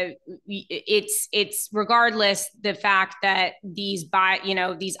it's regardless the fact that these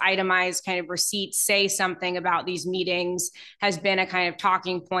itemized kind of receipts say something about these meetings has been a kind of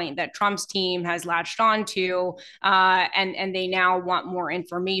talking point that Trump's team has latched onto, and they now want more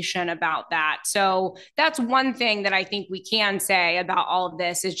information about that. So that's one thing that I think we can say about all of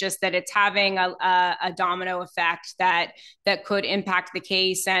this, is just that it's having a domino effect that could impact the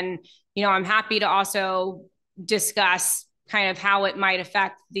case. And I'm happy to also discuss kind of how it might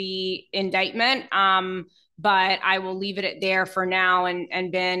affect the indictment. But I will leave it there for now.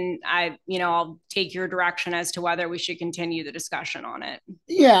 And Ben, I'll take your direction as to whether we should continue the discussion on it.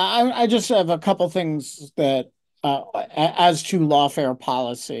 Yeah, I just have a couple things that, as to lawfare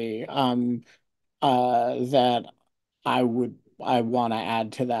policy, that I want to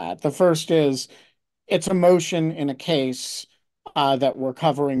add to that. The first is, it's a motion in a case that we're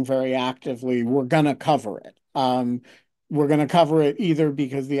covering very actively. We're going to cover it. We're going to cover it either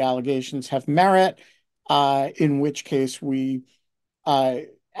because the allegations have merit, in which case we, at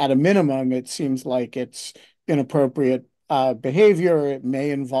a minimum, it seems like it's inappropriate behavior. It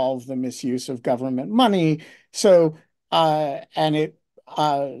may involve the misuse of government money. So, so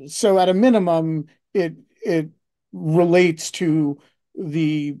at a minimum, it relates to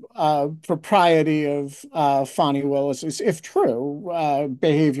the propriety of Fani Willis's, if true,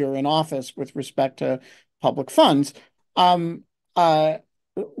 behavior in office with respect to public funds. We're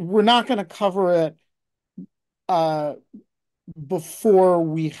not going to cover it before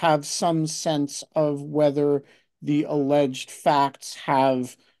we have some sense of whether the alleged facts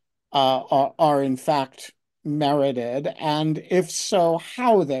are in fact merited, and if so,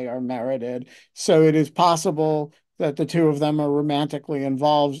 how they are merited. So it is possible that the two of them are romantically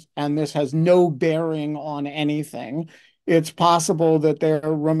involved, and this has no bearing on anything. It's possible that they're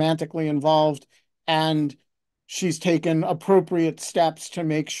romantically involved and she's taken appropriate steps to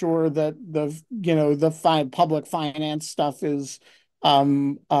make sure that the public finance stuff is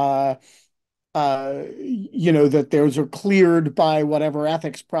that those are cleared by whatever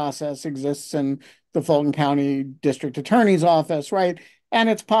ethics process exists in the Fulton County District Attorney's Office, right? And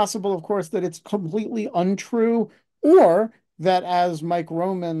it's possible, of course, that it's completely untrue, or that, as Mike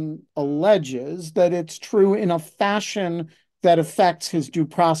Roman alleges, that it's true in a fashion that affects his due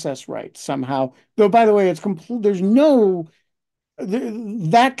process rights somehow. Though, by the way, it's complete. There's no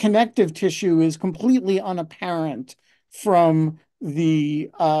that connective tissue is completely unapparent from the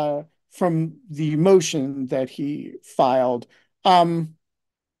motion that he filed. Um,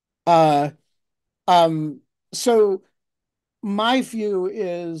 uh, so my view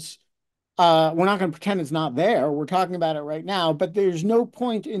is we're not going to pretend it's not there. We're talking about it right now, but there's no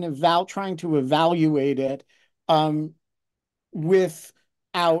point in trying to evaluate it um,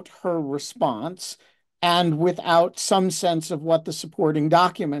 without her response and without some sense of what the supporting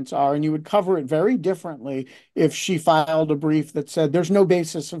documents are. And you would cover it very differently if she filed a brief that said, there's no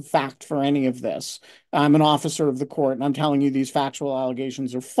basis of fact for any of this. I'm an officer of the court, and I'm telling you these factual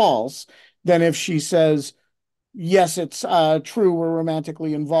allegations are false, than if she says, yes, it's true we're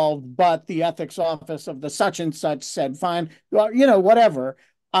romantically involved, but the ethics office of the such and such said, fine, well, whatever.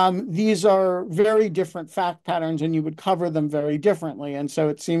 These are very different fact patterns, and you would cover them very differently. And so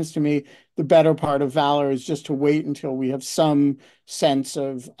it seems to me the better part of valor is just to wait until we have some sense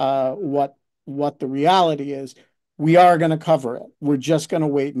of what the reality is. We are going to cover it. We're just going to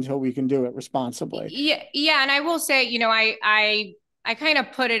wait until we can do it responsibly. Yeah, and I will say, I kind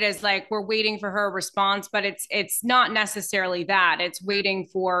of put it as like we're waiting for her response, but it's not necessarily that. It's waiting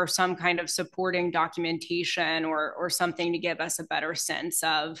for some kind of supporting documentation or something to give us a better sense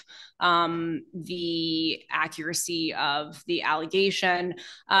of the accuracy of the allegation.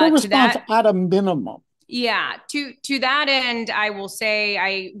 Her response at a minimum. Yeah, to that end, I will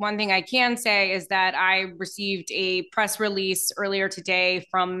say one thing I can say is that I received a press release earlier today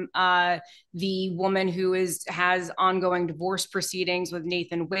from the woman who has ongoing divorce proceedings with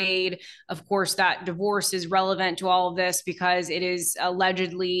Nathan Wade. Of course, that divorce is relevant to all of this because it is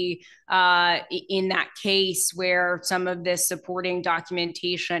allegedly in that case where some of this supporting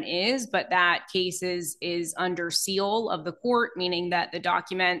documentation is, but that case is under seal of the court, meaning that the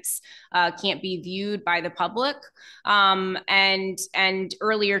documents can't be viewed by the public. And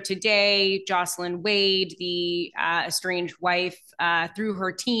earlier today, Jocelyn Wade, the estranged wife, through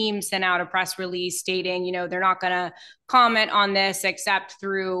her team, sent out a press release stating, they're not going to comment on this except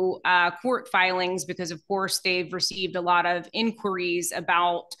through court filings because, of course, they've received a lot of inquiries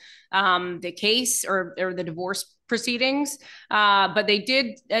about the case or the divorce proceedings. But they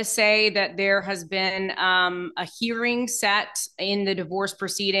did say that there has been a hearing set in the divorce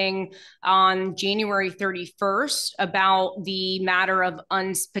proceeding on January 31st about the matter of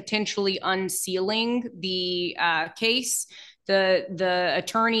potentially unsealing the case. The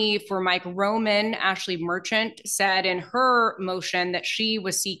attorney for Mike Roman, Ashley Merchant, said in her motion that she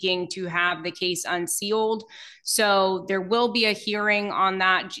was seeking to have the case unsealed. So there will be a hearing on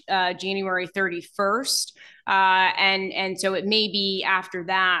that January 31st. And so it may be after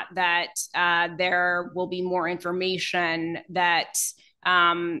that there will be more information that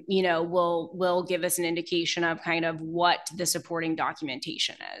will give us an indication of kind of what the supporting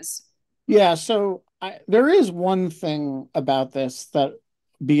documentation is. Yeah, so there is one thing about this that,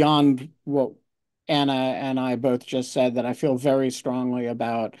 beyond what Anna and I both just said, that I feel very strongly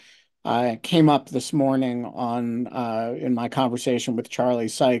about. Came up this morning in my conversation with Charlie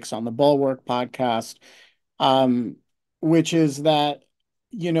Sykes on the Bulwark podcast, which is that,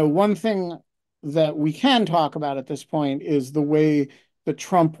 one thing that we can talk about at this point is the way the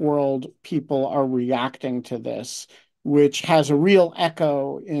Trump world people are reacting to this, which has a real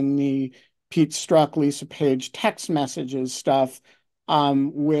echo in the Pete Strzok, Lisa Page text messages stuff,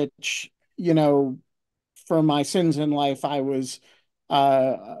 which, for my sins in life,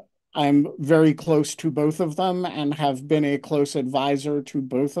 I'm very close to both of them and have been a close advisor to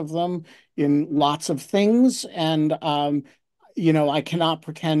both of them in lots of things. And, I cannot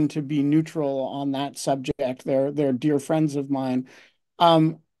pretend to be neutral on that subject. They're dear friends of mine.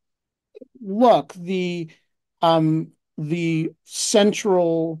 Look, the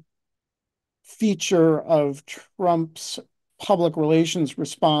central feature of Trump's public relations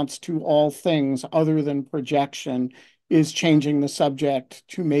response to all things other than projection is changing the subject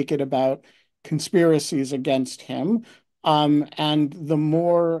to make it about conspiracies against him. And the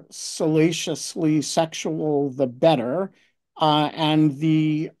more salaciously sexual, the better.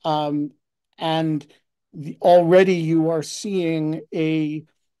 Already you are seeing a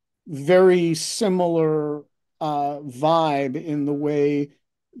very similar vibe in the way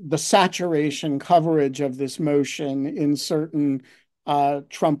the saturation coverage of this motion in certain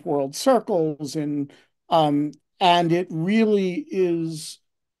Trump world circles, and it really is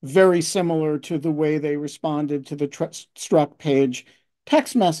very similar to the way they responded to the Strzok Page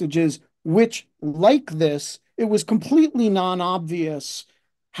text messages, which, like this, it was completely non-obvious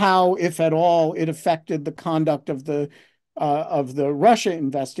how, if at all, it affected the conduct of the Russia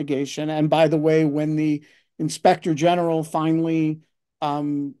investigation. And by the way, when the Inspector General finally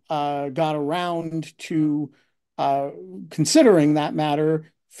got around to considering that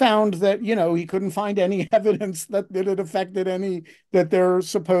matter, found that, he couldn't find any evidence that it affected that their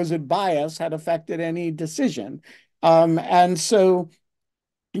supposed bias had affected any decision. And so,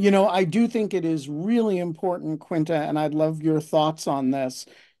 I do think it is really important, Quinta, and I'd love your thoughts on this,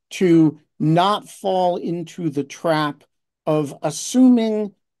 to not fall into the trap of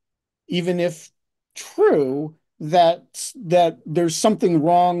assuming, even if true, that there's something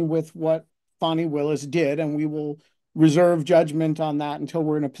wrong with what Fani Willis did, and we will reserve judgment on that until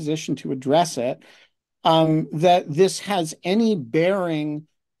we're in a position to address it, that this has any bearing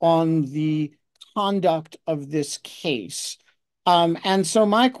on the conduct of this case. And so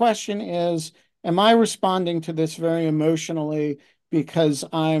my question is, am I responding to this very emotionally because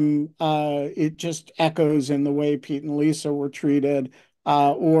it just echoes in the way Pete and Lisa were treated,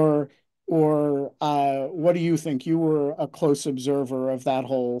 or what do you think? You were a close observer of that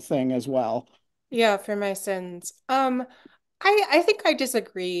whole thing as well. Yeah, for my sins. I think I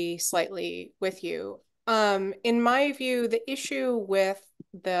disagree slightly with you. In my view, the issue with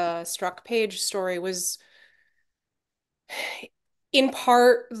the Strzok Page story was in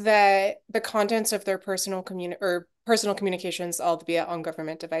part that the contents of their personal communications, albeit on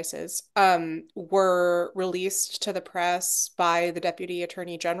government devices, were released to the press by the Deputy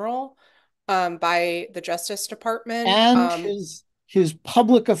Attorney General, by the Justice Department. And his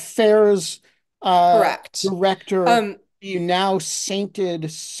public affairs Correct. director, the now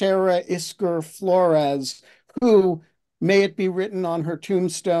sainted Sarah Isker Flores, who, may it be written on her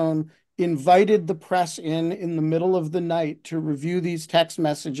tombstone, invited the press in the middle of the night to review these text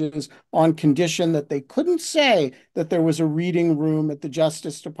messages on condition that they couldn't say that there was a reading room at the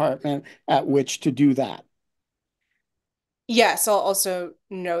Justice Department at which to do that. Yes, I'll also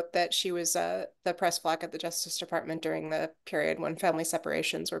note that she was the press flag at the Justice Department during the period when family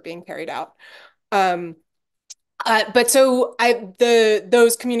separations were being carried out. But so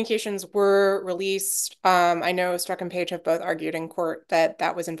those communications were released. I know Strzok and Page have both argued in court that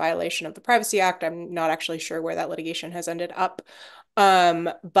that was in violation of the Privacy Act. I'm not actually sure where that litigation has ended up.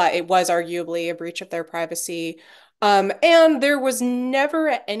 But it was arguably a breach of their privacy. And there was never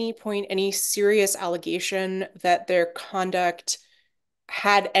at any point any serious allegation that their conduct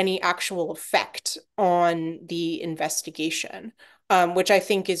had any actual effect on the investigation, which I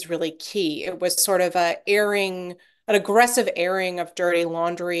think is really key. It was sort of an aggressive airing of dirty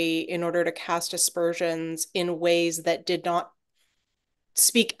laundry in order to cast aspersions in ways that did not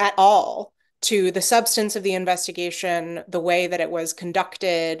speak at all to the substance of the investigation, the way that it was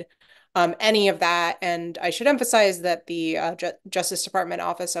conducted, any of that. And I should emphasize that the Justice Department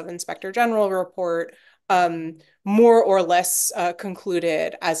Office of Inspector General report more or less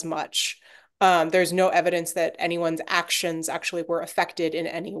concluded as much. There's no evidence that anyone's actions actually were affected in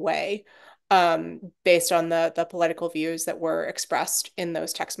any way, based on the political views that were expressed in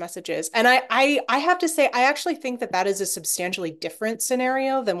those text messages. And I have to say, I actually think that that is a substantially different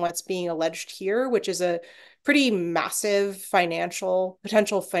scenario than what's being alleged here, which is a pretty massive potential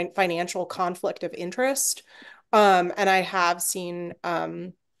financial conflict of interest. And I have seen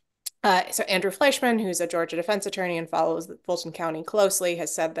so Andrew Fleischman, who's a Georgia defense attorney and follows Fulton County closely,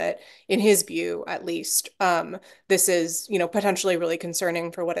 has said that, in his view, at least, this is, potentially really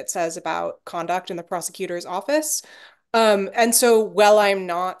concerning for what it says about conduct in the prosecutor's office. And so, while I'm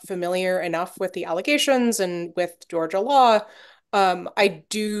not familiar enough with the allegations and with Georgia law, I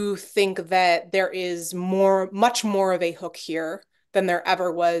do think that there is much more of a hook here than there ever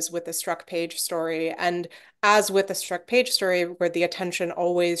was with the Strzok Page story. And as with the Strzok Page story, where the attention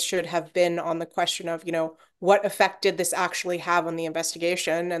always should have been on the question of, what effect did this actually have on the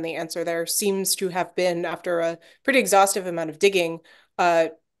investigation? And the answer there seems to have been, after a pretty exhaustive amount of digging,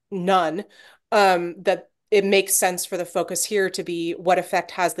 none. That it makes sense for the focus here to be, what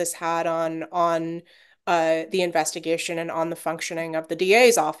effect has this had on the investigation and on the functioning of the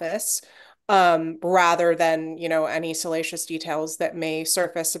DA's office, rather than, any salacious details that may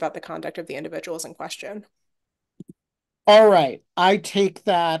surface about the conduct of the individuals in question. All right, I take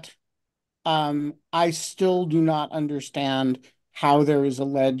that. I still do not understand how there is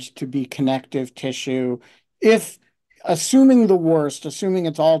alleged to be connective tissue. If, assuming the worst, assuming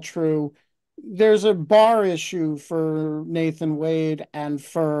it's all true, there's a bar issue for Nathan Wade and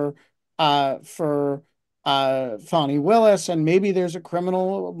for Fani Willis, and maybe there's a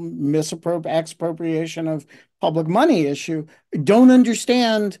criminal expropriation of public money issue. I don't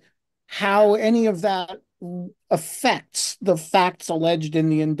understand how any of that affects the facts alleged in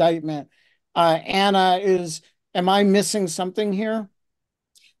the indictment. Anna, am I missing something here?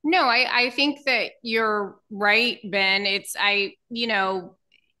 No, I think that you're right, Ben.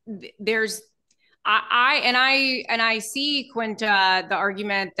 There's I see, Quinta, the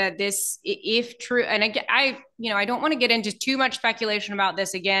argument that this, if true, and again, I don't want to get into too much speculation about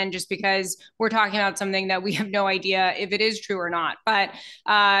this again, just because we're talking about something that we have no idea if it is true or not. But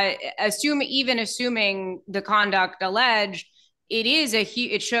assuming the conduct alleged,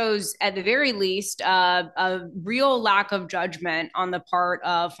 it shows at the very least a real lack of judgment on the part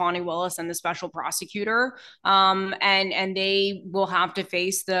of Fani Willis and the special prosecutor, and they will have to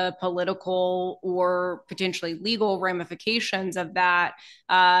face the political or potentially legal ramifications of that,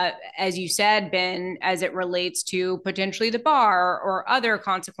 as you said, Ben, as it relates to potentially the bar or other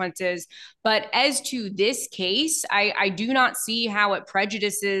consequences. But as to this case, I do not see how it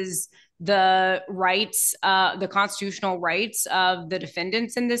prejudices the constitutional rights of the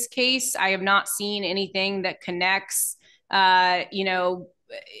defendants in this case. I have not seen anything that connects,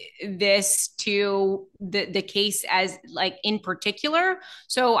 this to the case as like in particular.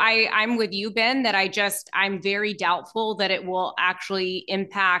 So I'm with you, Ben, that I'm very doubtful that it will actually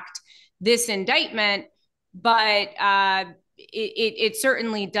impact this indictment, but it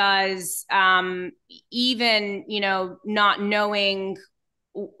certainly does. Even not knowing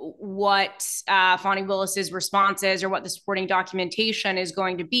what Fani Willis's response is or what the supporting documentation is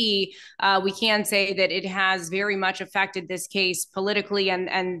going to be, we can say that it has very much affected this case politically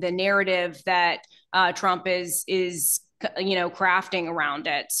and the narrative that Trump is crafting around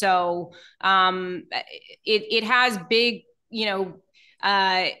it. So it has big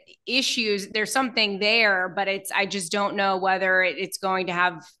issues. There's something there, but I just don't know whether it's going to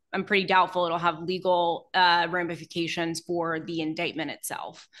have. I'm pretty doubtful it'll have legal ramifications for the indictment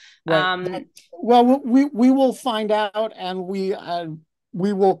itself. Right. Well, we will find out, and we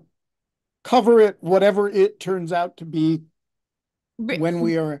will cover it, whatever it turns out to be, when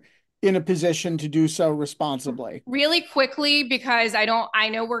we are in a position to do so responsibly. Really quickly, because I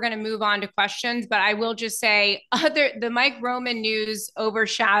know we're going to move on to questions, but I will just say the Mike Roman news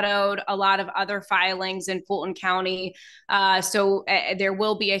overshadowed a lot of other filings in Fulton County. So there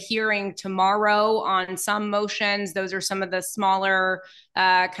will be a hearing tomorrow on some motions. Those are some of the smaller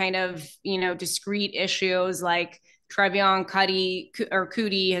kind of, discrete issues like Trevion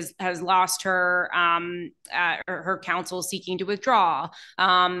Cootie has lost her counsel seeking to withdraw.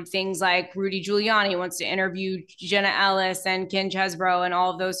 Things like Rudy Giuliani wants to interview Jenna Ellis and Ken Chesbrough and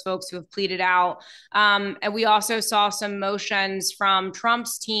all of those folks who have pleaded out. And we also saw some motions from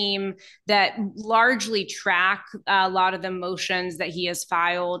Trump's team that largely track a lot of the motions that he has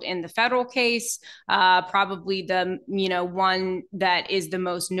filed in the federal case. Probably the one that is the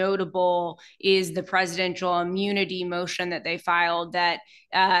most notable is the presidential immunity motion that they filed that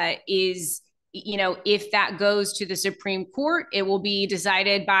is, if that goes to the Supreme Court, it will be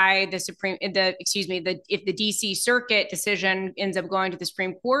decided by if the DC Circuit decision ends up going to the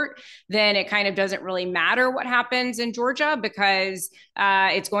Supreme Court, then it kind of doesn't really matter what happens in Georgia because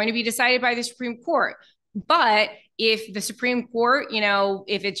it's going to be decided by the Supreme Court. But if the Supreme Court,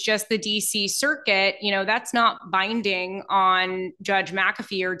 if it's just the DC Circuit, that's not binding on Judge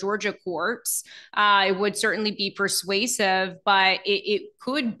McAfee or Georgia courts. It would certainly be persuasive, but it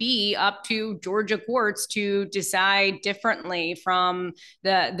could be up to Georgia courts to decide differently from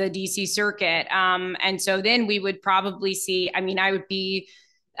the DC Circuit. And so then we would probably see, I would be,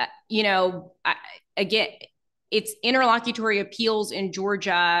 again, its interlocutory appeals in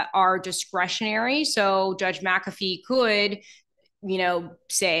Georgia are discretionary. So Judge McAfee could,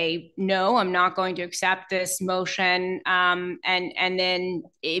 say, no, I'm not going to accept this motion. And then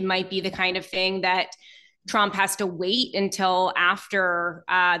it might be the kind of thing that Trump has to wait until after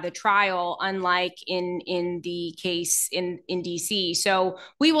the trial, unlike in the case in DC. So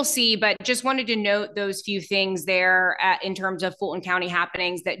we will see, but just wanted to note those few things there in terms of Fulton County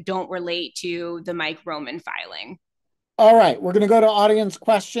happenings that don't relate to the Mike Roman filing. All right, we're going to go to audience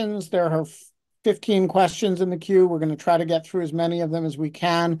questions. There are 15 questions in the queue. We're going to try to get through as many of them as we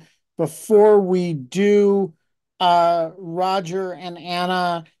can. Before we do, Roger and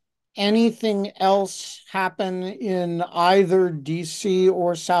Anna, anything else happen in either DC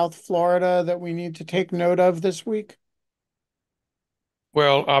or South Florida that we need to take note of this week?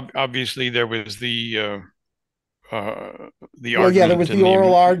 Well, obviously there was the Well, argument. there was the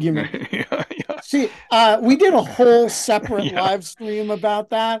oral argument. See, we did a whole separate Yeah. live stream about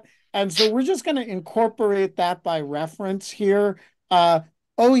that. And so we're just going to incorporate that by reference here.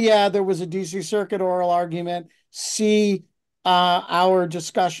 Oh, yeah, there was a DC Circuit oral argument. See our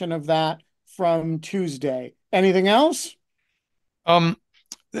discussion of that from Tuesday. Anything else? Um,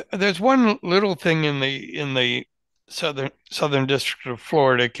 there's one little thing in the Southern District of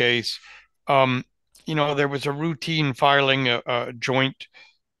Florida case. Um, there was a routine filing a joint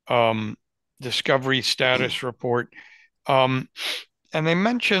um, discovery status report, um, and they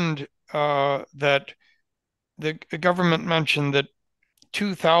mentioned that the government mentioned that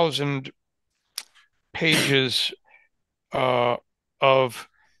 2,000 pages uh, of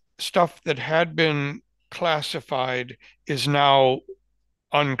stuff that had been classified is now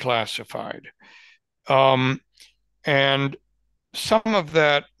unclassified. And some of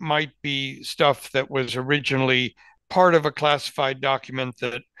that might be stuff that was originally part of a classified document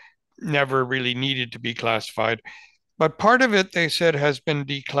that never really needed to be classified. But part of it, they said, has been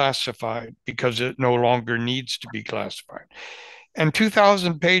declassified because it no longer needs to be classified. And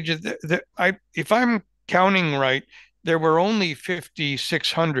 2,000 pages, if I'm counting right, there were only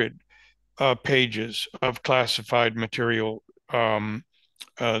 5,600 pages of classified material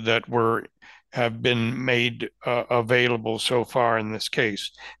that have been made available so far in this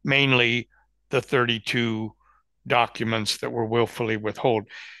case, mainly the 32 documents that were willfully withheld.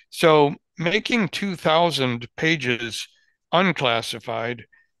 So making 2,000 pages unclassified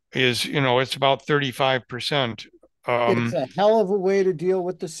is, it's about 35%. It's a hell of a way to deal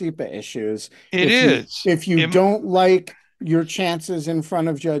with the SEPA issues. It If you is. if you don't like your chances in front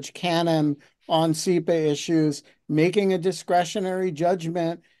of Judge Cannon on SEPA issues, making a discretionary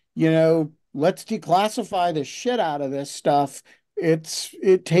judgment, let's declassify the shit out of this stuff.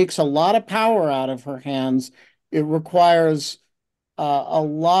 It takes a lot of power out of her hands. It requires a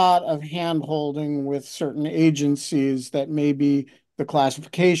lot of hand-holding with certain agencies that may be the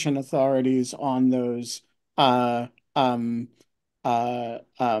classification authorities on those uh, um, uh,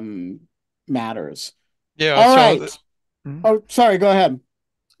 matters. Yeah. All right. Oh, sorry, go ahead.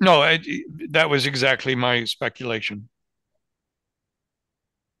 No, that was exactly my speculation.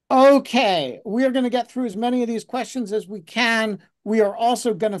 Okay, we are going to get through as many of these questions as we can. We are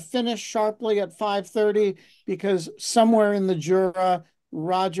also going to finish sharply at 5:30 because somewhere in the Jura,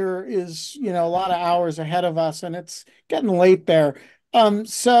 Roger is, a lot of hours ahead of us, and it's getting late there.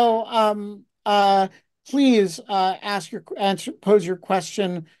 Please pose your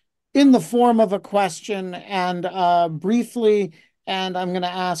question in the form of a question and briefly. And I'm going to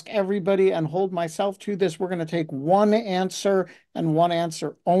ask everybody and hold myself to this. We're going to take one answer and one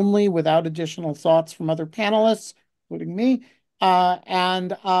answer only without additional thoughts from other panelists, including me.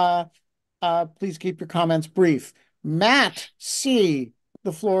 Please keep your comments brief. Matt C.,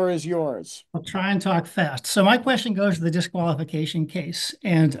 the floor is yours. I'll try and talk fast. So my question goes to the disqualification case.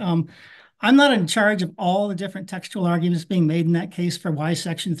 And I'm not in charge of all the different textual arguments being made in that case for why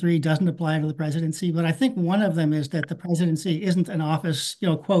Section 3 doesn't apply to the presidency. But I think one of them is that the presidency isn't an office,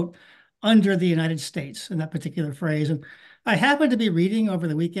 quote, under the United States in that particular phrase. And I happened to be reading over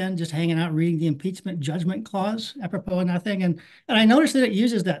the weekend, just hanging out, reading the impeachment judgment clause, apropos of nothing. And I noticed that it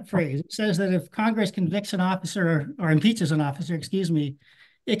uses that phrase. It says that if Congress convicts an officer or impeaches an officer,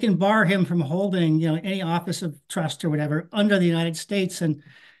 it can bar him from holding, any office of trust or whatever under the United States. And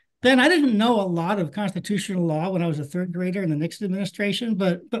then I didn't know a lot of constitutional law when I was a third grader in the Nixon administration.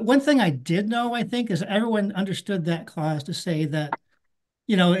 But one thing I did know, I think, is everyone understood that clause to say that,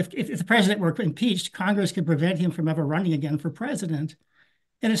 if the president were impeached, Congress could prevent him from ever running again for president.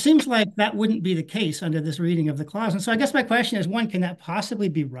 And it seems like that wouldn't be the case under this reading of the clause. And so I guess my question is, one, can that possibly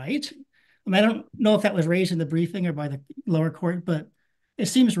be right? I don't know if that was raised in the briefing or by the lower court, but it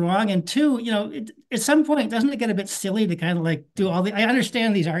seems wrong. And two, at some point, doesn't it get a bit silly to kind of like do all I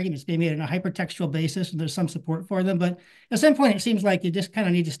understand these arguments being made on a hypertextual basis and there's some support for them, but at some point it seems like you just kind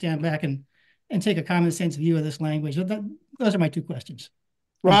of need to stand back and take a common sense view of this language. Those are my two questions.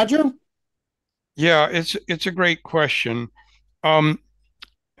 Roger? Yeah, it's a great question. You're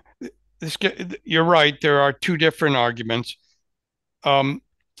right. There are two different arguments.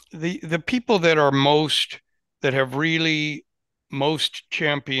 The people that have really most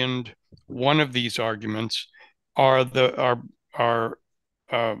championed one of these arguments are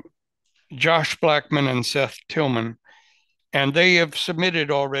Josh Blackman and Seth Tillman, and they have submitted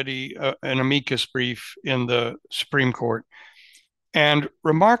already an amicus brief in the Supreme Court. And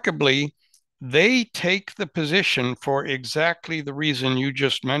remarkably, they take the position for exactly the reason you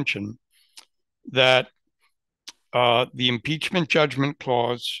just mentioned, that the impeachment judgment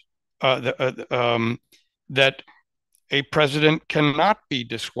clause, that a president cannot be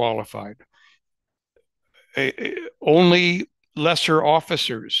disqualified. only lesser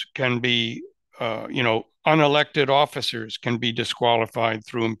officers can be, unelected officers can be disqualified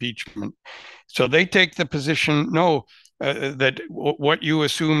through impeachment. So they take the position, no, that what you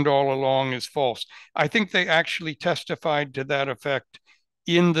assumed all along is false. I think they actually testified to that effect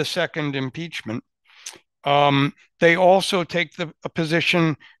in the second impeachment. They also take a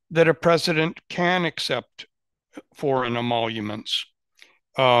position that a president can accept foreign emoluments,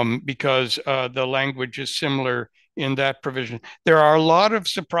 because the language is similar in that provision. There are a lot of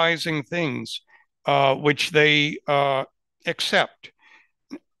surprising things which they accept.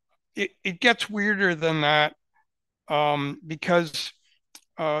 It gets weirder than that, because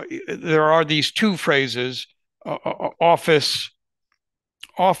there are these two phrases: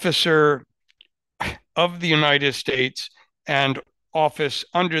 officer of the United States and office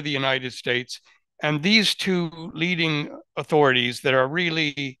under the United States. And these two leading authorities that are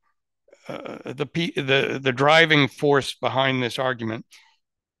really the driving force behind this argument,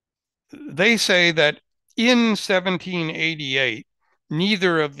 they say that in 1788,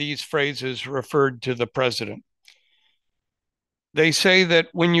 neither of these phrases referred to the president. They say that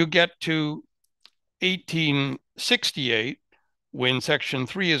when you get to 1868, when Section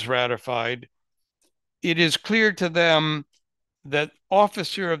 3 is ratified, it is clear to them that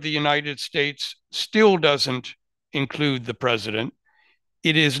officer of the United States still doesn't include the president.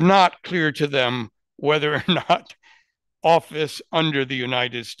 It is not clear to them whether or not office under the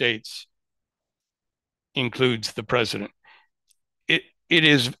United States includes the president. It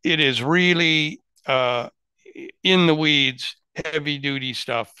is really in the weeds, heavy duty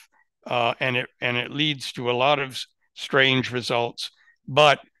stuff, and it leads to a lot of strange results.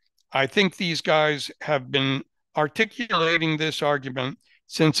 But I think these guys have been articulating this argument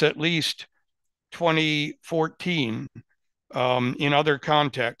since at least 2014 in other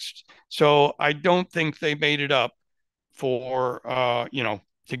contexts. So I don't think they made it up for,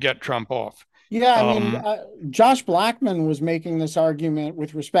 to get Trump off. Yeah, I mean, Josh Blackman was making this argument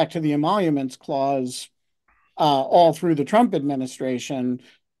with respect to the emoluments clause all through the Trump administration.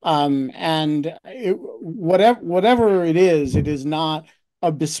 And whatever it is not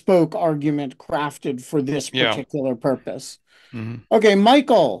a bespoke argument crafted for this particular purpose. Mm-hmm. Okay,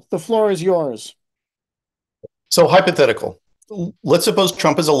 Michael, the floor is yours. So hypothetical. Let's suppose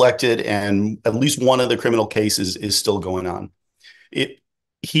Trump is elected and at least one of the criminal cases is still going on.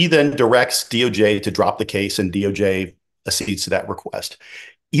 He then directs DOJ to drop the case and DOJ accedes to that request.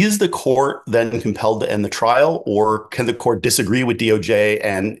 Is the court then compelled to end the trial, or can the court disagree with DOJ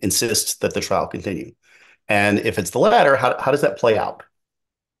and insist that the trial continue? And if it's the latter, how does that play out?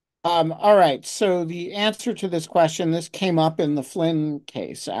 All right. So the answer to this question, this came up in the Flynn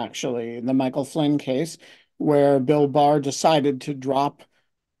case, actually, in the Michael Flynn case, where Bill Barr decided to drop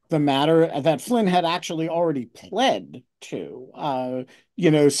the matter that Flynn had actually already pled to.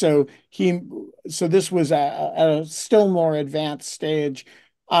 So this was a still more advanced stage.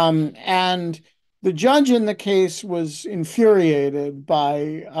 And the judge in the case was infuriated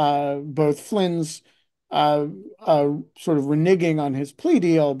by both Flynn's sort of reneging on his plea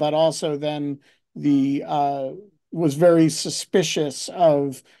deal, but also then was very suspicious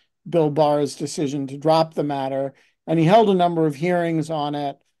of Bill Barr's decision to drop the matter. And he held a number of hearings on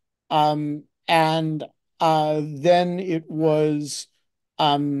it. And then it was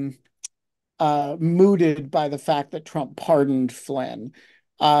mooted by the fact that Trump pardoned Flynn.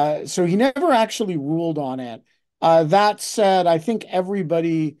 So he never actually ruled on it. That said, I think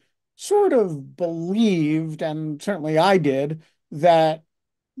everybody sort of believed, and certainly I did, that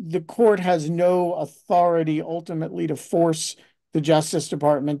the court has no authority ultimately to force the Justice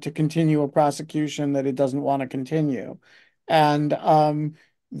Department to continue a prosecution that it doesn't want to continue. And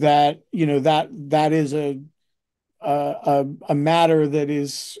that is a matter that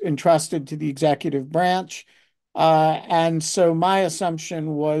is entrusted to the executive branch. And so my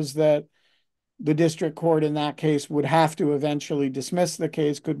assumption was that the district court in that case would have to eventually dismiss the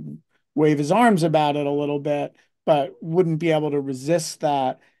case, could wave his arms about it a little bit, but wouldn't be able to resist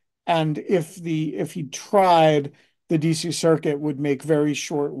that. And if he tried, the DC Circuit would make very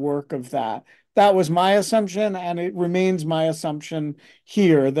short work of that. That was my assumption, and it remains my assumption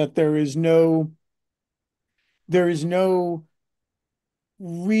here that there is no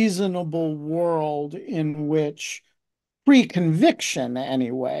reasonable world in which pre-conviction,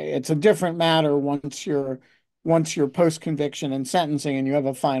 anyway, it's a different matter once you're post-conviction and sentencing and you have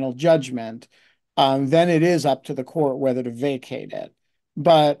a final judgment, then it is up to the court whether to vacate it.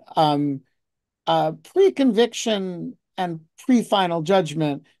 But pre-conviction and pre-final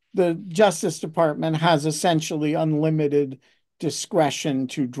judgment, the Justice Department has essentially unlimited discretion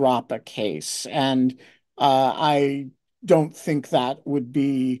to drop a case. And I don't think that would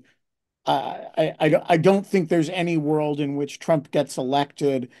be. I don't think there's any world in which Trump gets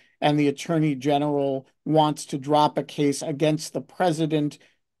elected and the attorney general wants to drop a case against the president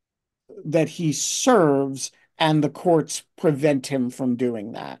that he serves, and the courts prevent him from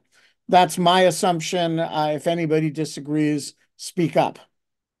doing that. That's my assumption. If anybody disagrees, speak up.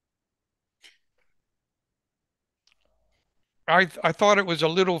 I thought it was a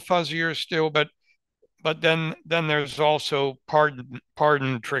little fuzzier still, but then there's also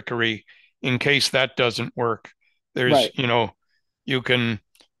pardon trickery in case that doesn't work. There's Right.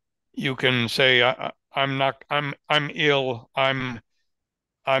 you can say I'm ill. I'm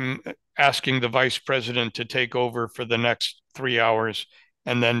asking the vice president to take over for the next 3 hours.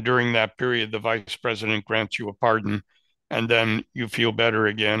 And then during that period, the vice president grants you a pardon, and then you feel better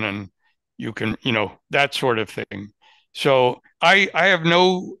again, and you can, that sort of thing. So I have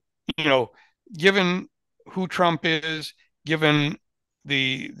no, given who Trump is, given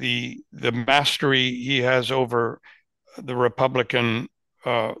the mastery he has over the Republican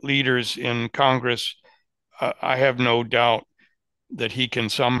leaders in Congress, I have no doubt that he can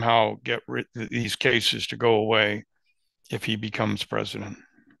somehow get these cases to go away if he becomes president.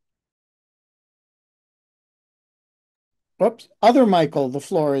 Whoops. Other Michael, the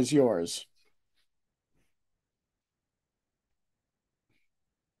floor is yours.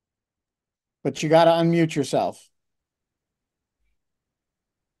 But you got to unmute yourself.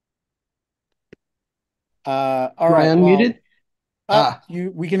 All right. Am I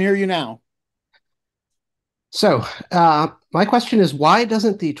unmuted? We can hear you now. So my question is, why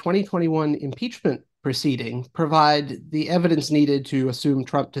doesn't the 2021 impeachment proceeding provide the evidence needed to assume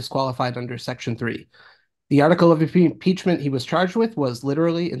Trump disqualified under Section 3? The article of impeachment he was charged with was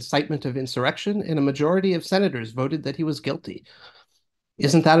literally incitement of insurrection, and a majority of senators voted that he was guilty.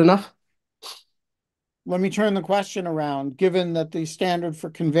 Isn't that enough? Let me turn the question around. Given that the standard for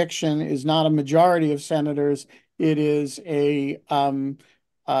conviction is not a majority of senators, it is a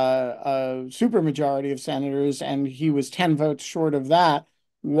supermajority of senators, and he was 10 votes short of that.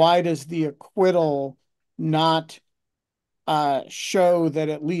 Why does the acquittal not show that,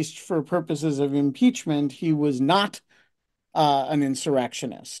 at least for purposes of impeachment, he was not an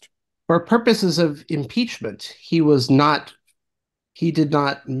insurrectionist? For purposes of impeachment, he did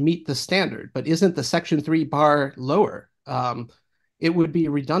not meet the standard, but isn't the Section 3 bar lower? It would be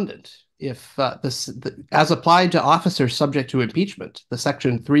redundant if as applied to officers subject to impeachment, the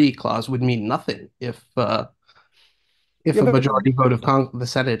Section 3 clause would mean nothing if a majority vote of the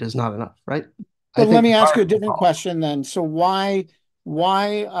Senate is not enough, right? But let me ask you a different question then. So why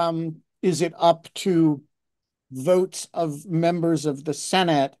is it up to votes of members of the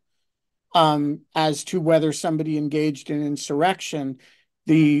Senate as to whether somebody engaged in insurrection?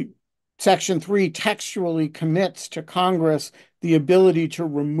 The Section 3 textually commits to Congress the ability to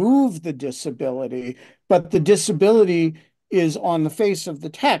remove the disability, but the disability is on the face of the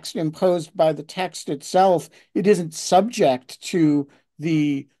text, imposed by the text itself. It isn't subject to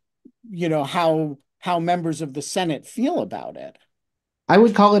the, how members of the Senate feel about it. I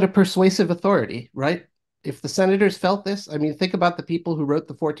would call it a persuasive authority, right? If the senators felt this, I mean, think about the people who wrote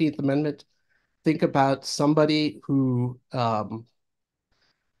the 14th Amendment. Think about somebody who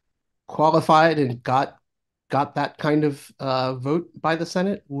qualified and got that kind of vote by the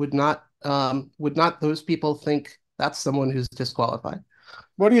Senate. Would not those people think that's someone who's disqualified?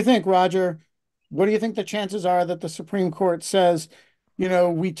 What do you think, Roger? What do you think the chances are that the Supreme Court says,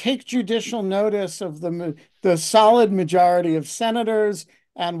 we take judicial notice of the solid majority of senators,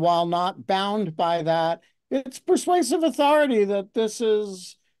 and while not bound by that, it's persuasive authority that this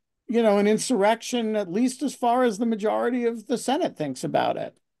is, an insurrection, at least as far as the majority of the Senate thinks about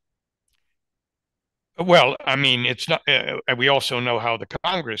it? Well, I mean, it's not. We also know how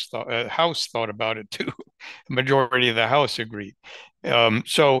the House thought about it too. The majority of the House agreed.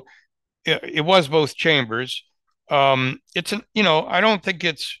 So it was both chambers. I don't think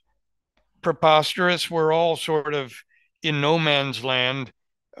it's preposterous. We're all sort of in no man's land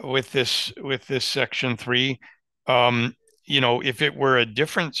with this Section 3. If it were a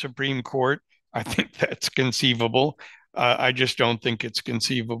different Supreme Court, I think that's conceivable. I just don't think it's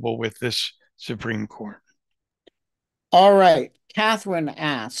conceivable with this Supreme Court. All right. Catherine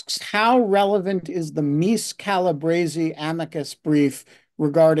asks, how relevant is the Mies Calabresi amicus brief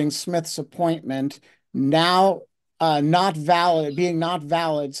regarding Smith's appointment now not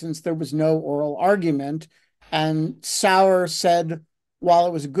valid since there was no oral argument? And Sauer said, while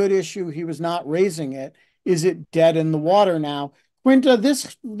it was a good issue, he was not raising it. Is it dead in the water now? Quinta,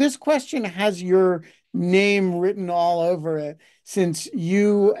 this question has your name written all over it, since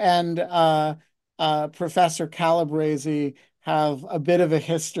you and Professor Calabresi have a bit of a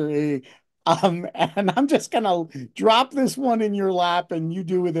history. And I'm just gonna drop this one in your lap and you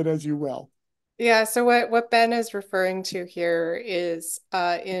do with it as you will. Yeah, so what Ben is referring to here is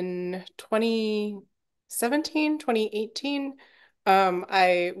in 2017, 2018,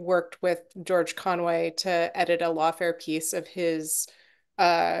 I worked with George Conway to edit a lawfare piece of his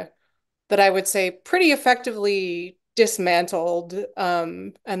that I would say pretty effectively dismantled,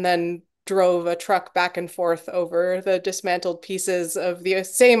 and then drove a truck back and forth over the dismantled pieces of the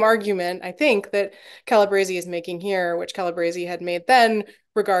same argument, I think, that Calabresi is making here, which Calabresi had made then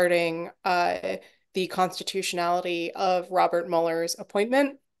regarding the constitutionality of Robert Mueller's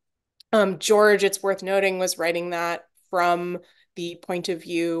appointment. George, it's worth noting, was writing that from the point of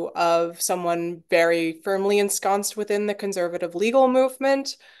view of someone very firmly ensconced within the conservative legal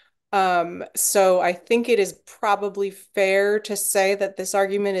movement. So I think it is probably fair to say that this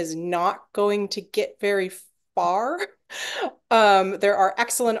argument is not going to get very far. There are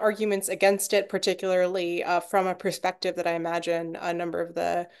excellent arguments against it, particularly from a perspective that I imagine a number of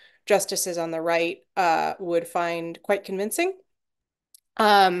the justices on the right would find quite convincing.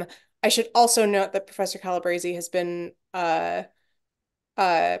 I should also note that Professor Calabresi has been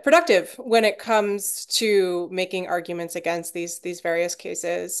productive when it comes to making arguments against these various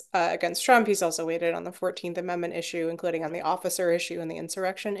cases against Trump. He's also weighed on the 14th Amendment issue, including on the officer issue and the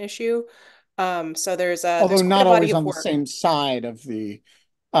insurrection issue. So there's although quite not a body always of on the work. same side of the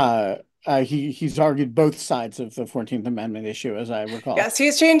he's argued both sides of the 14th Amendment issue, as I recall. Yes,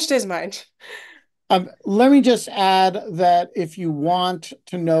 he's changed his mind. Let me just add that if you want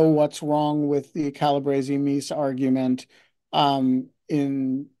to know what's wrong with the Calabresi-Meese argument,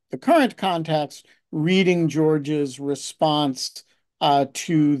 in the current context, reading George's response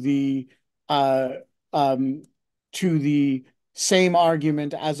to the same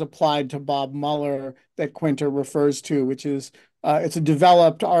argument as applied to Bob Mueller that Quinta refers to, which is it's a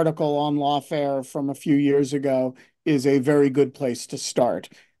developed article on Lawfare from a few years ago, is a very good place to start.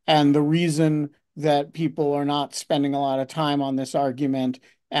 And the reason that people are not spending a lot of time on this argument,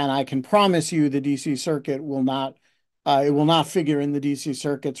 and I can promise you the DC Circuit will not it will not figure in the DC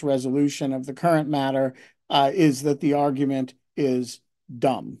Circuit's resolution of the current matter, is that the argument is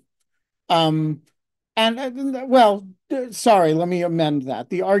dumb. Well, sorry, let me amend that.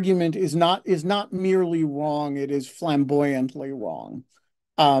 The argument is not merely wrong, it is flamboyantly wrong.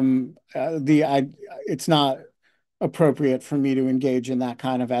 It's not appropriate for me to engage in that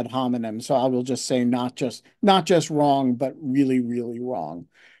kind of ad hominem, so I will just say not just wrong, but really, really wrong.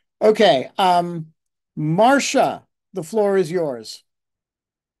 Okay, Marcia, the floor is yours.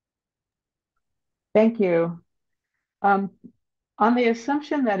 Thank you. On the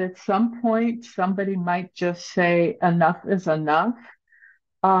assumption that at some point somebody might just say enough is enough,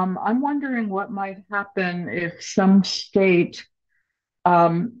 I'm wondering what might happen if some state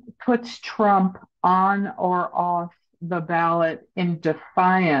puts Trump on or off the ballot in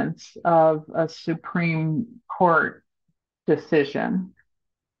defiance of a Supreme Court decision.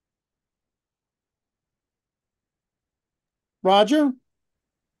 Roger?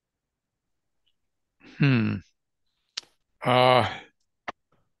 I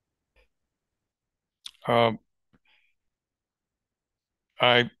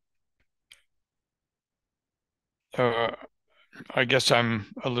guess I'm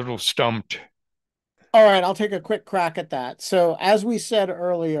a little stumped. All right, I'll take a quick crack at that. So, as we said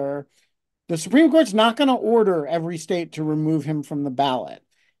earlier, the Supreme Court's not going to order every state to remove him from the ballot.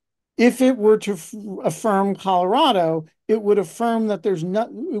 If it were to affirm Colorado, it would affirm that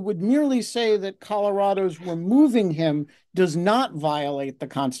it would merely say that Colorado's removing him does not violate the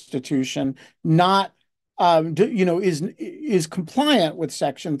Constitution, not is compliant with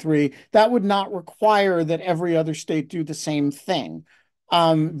Section 3. That would not require that every other state do the same thing.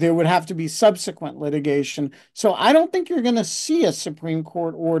 There would have to be subsequent litigation. So I don't think you're going to see a Supreme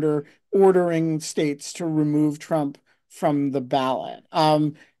Court order ordering states to remove Trump from the ballot.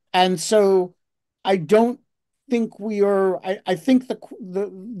 And so I don't think we are. I think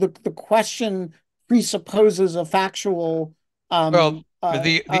the question presupposes a factual. Well,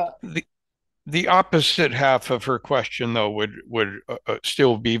 the opposite half of her question, though, would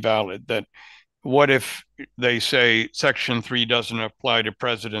still be valid. That what if they say Section 3 doesn't apply to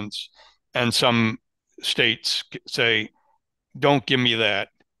presidents, and some states say, "Don't give me that."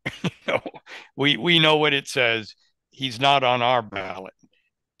 We know what it says. He's not on our ballot.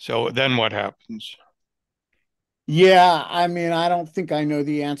 So then what happens? Yeah, I mean, I don't think I know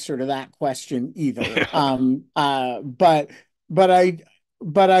the answer to that question either.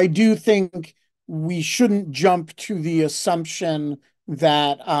 But I do think we shouldn't jump to the assumption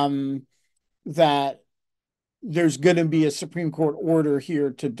that that there's going to be a Supreme Court order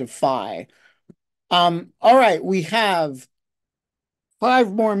here to defy. All right, we have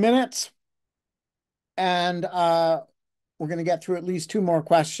 5 more minutes, and we're going to get through at least 2 more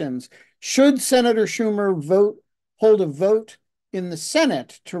questions. Should Senator Schumer hold a vote in the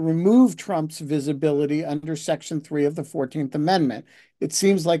Senate to remove Trump's visibility under Section 3 of the 14th Amendment? It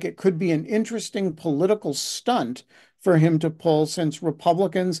seems like it could be an interesting political stunt for him to pull, since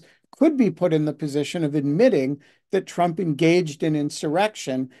Republicans could be put in the position of admitting that Trump engaged in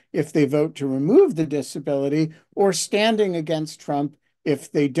insurrection if they vote to remove the disability, or standing against Trump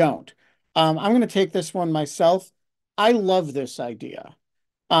if they don't. I'm going to take this one myself. I love this idea.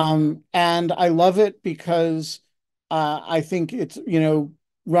 And I love it because I think it's,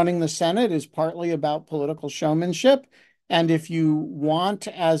 running the Senate is partly about political showmanship. And if you want,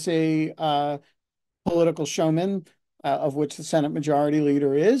 as a political showman, of which the Senate Majority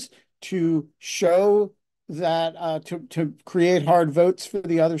Leader is, to show that to create hard votes for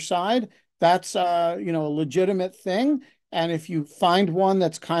the other side, that's a legitimate thing. And if you find one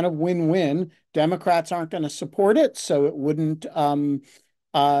that's kind of win-win, Democrats aren't going to support it, so it wouldn't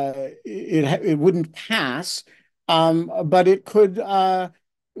it wouldn't pass. But it could be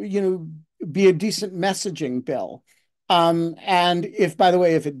a decent messaging bill. And if, by the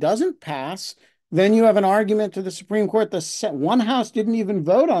way, if it doesn't pass, then you have an argument to the Supreme Court. One house didn't even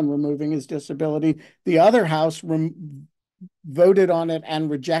vote on removing his disability. The other house voted on it and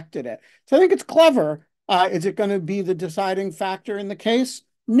rejected it. So I think it's clever. Is it going to be the deciding factor in the case?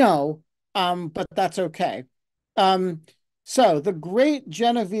 No, but that's okay. So the great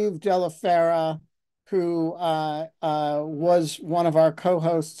Genevieve de la Fera, who was one of our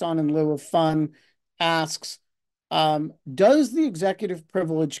co-hosts on In Lieu of Fun, asks, does the executive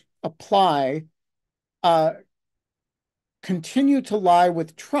privilege apply, continue to lie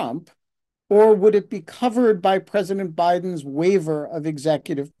with Trump, or would it be covered by President Biden's waiver of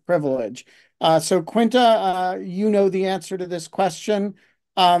executive privilege? So Quinta, you know the answer to this question.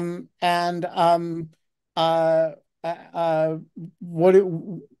 What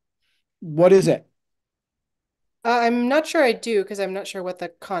is it? I'm not sure I do, because I'm not sure what the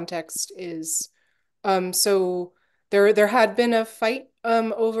context is. So there had been a fight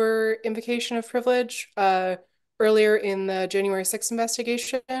over invocation of privilege earlier in the January 6th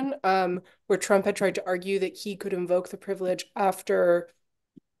investigation, where Trump had tried to argue that he could invoke the privilege after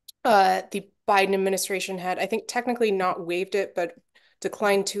the Biden administration had, I think, technically not waived it, but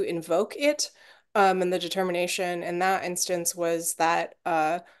declined to invoke it. And the determination in that instance was that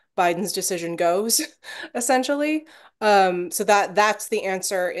Biden's decision goes, essentially. So that's the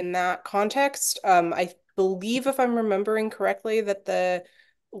answer in that context. I believe, if I'm remembering correctly, that the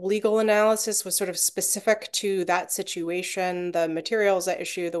legal analysis was sort of specific to that situation, the materials at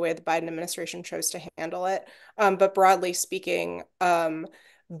issue, the way the Biden administration chose to handle it. But broadly speaking,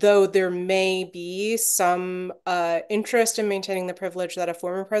 though there may be some interest in maintaining the privilege that a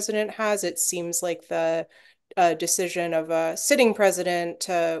former president has, it seems like the decision of a sitting president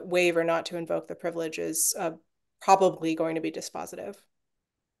to waive or not to invoke the privilege is probably going to be dispositive.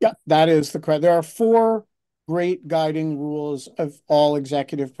 Yeah, that is the correct. There are 4 great guiding rules of all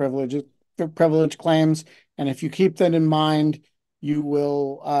executive privilege claims, and if you keep that in mind, you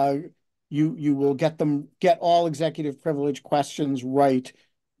will you will get all executive privilege questions right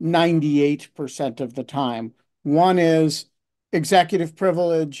 98% of the time. One is executive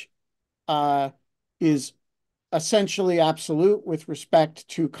privilege is essentially absolute with respect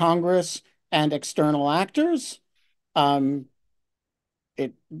to Congress and external actors. The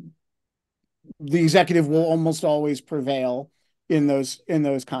executive will almost always prevail in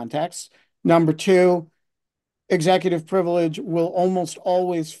those contexts. Number 2, executive privilege will almost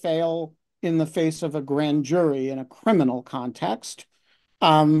always fail in the face of a grand jury in a criminal context.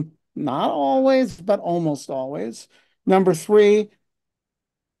 Not always, but almost always. Number 3,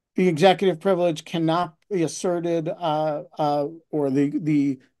 the executive privilege cannot be asserted, or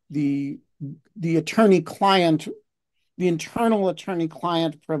the attorney-client, the internal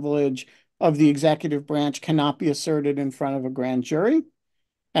attorney-client privilege of the executive branch cannot be asserted in front of a grand jury.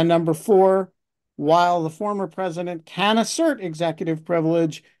 And number 4, while the former president can assert executive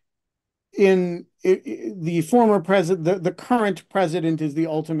privilege, the former president, the current president is the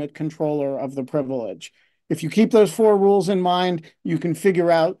ultimate controller of the privilege. If you keep those 4 rules in mind, you can figure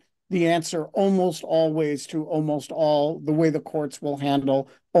out the answer almost always to almost all the way the courts will handle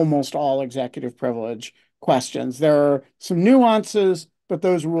almost all executive privilege questions. There are some nuances, but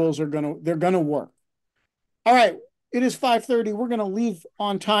those rules are they're gonna work. All right, it is 5:30. We're gonna leave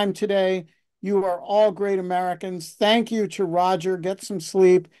on time today. You are all great Americans. Thank you to Roger. Get some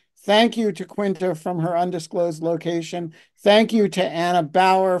sleep. Thank you to Quinta from her undisclosed location. Thank you to Anna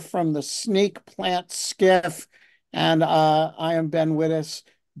Bauer from the Snake Plant Skiff. And I am Ben Wittes,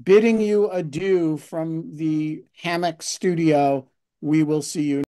 bidding you adieu from the Hammock Studio. We will see you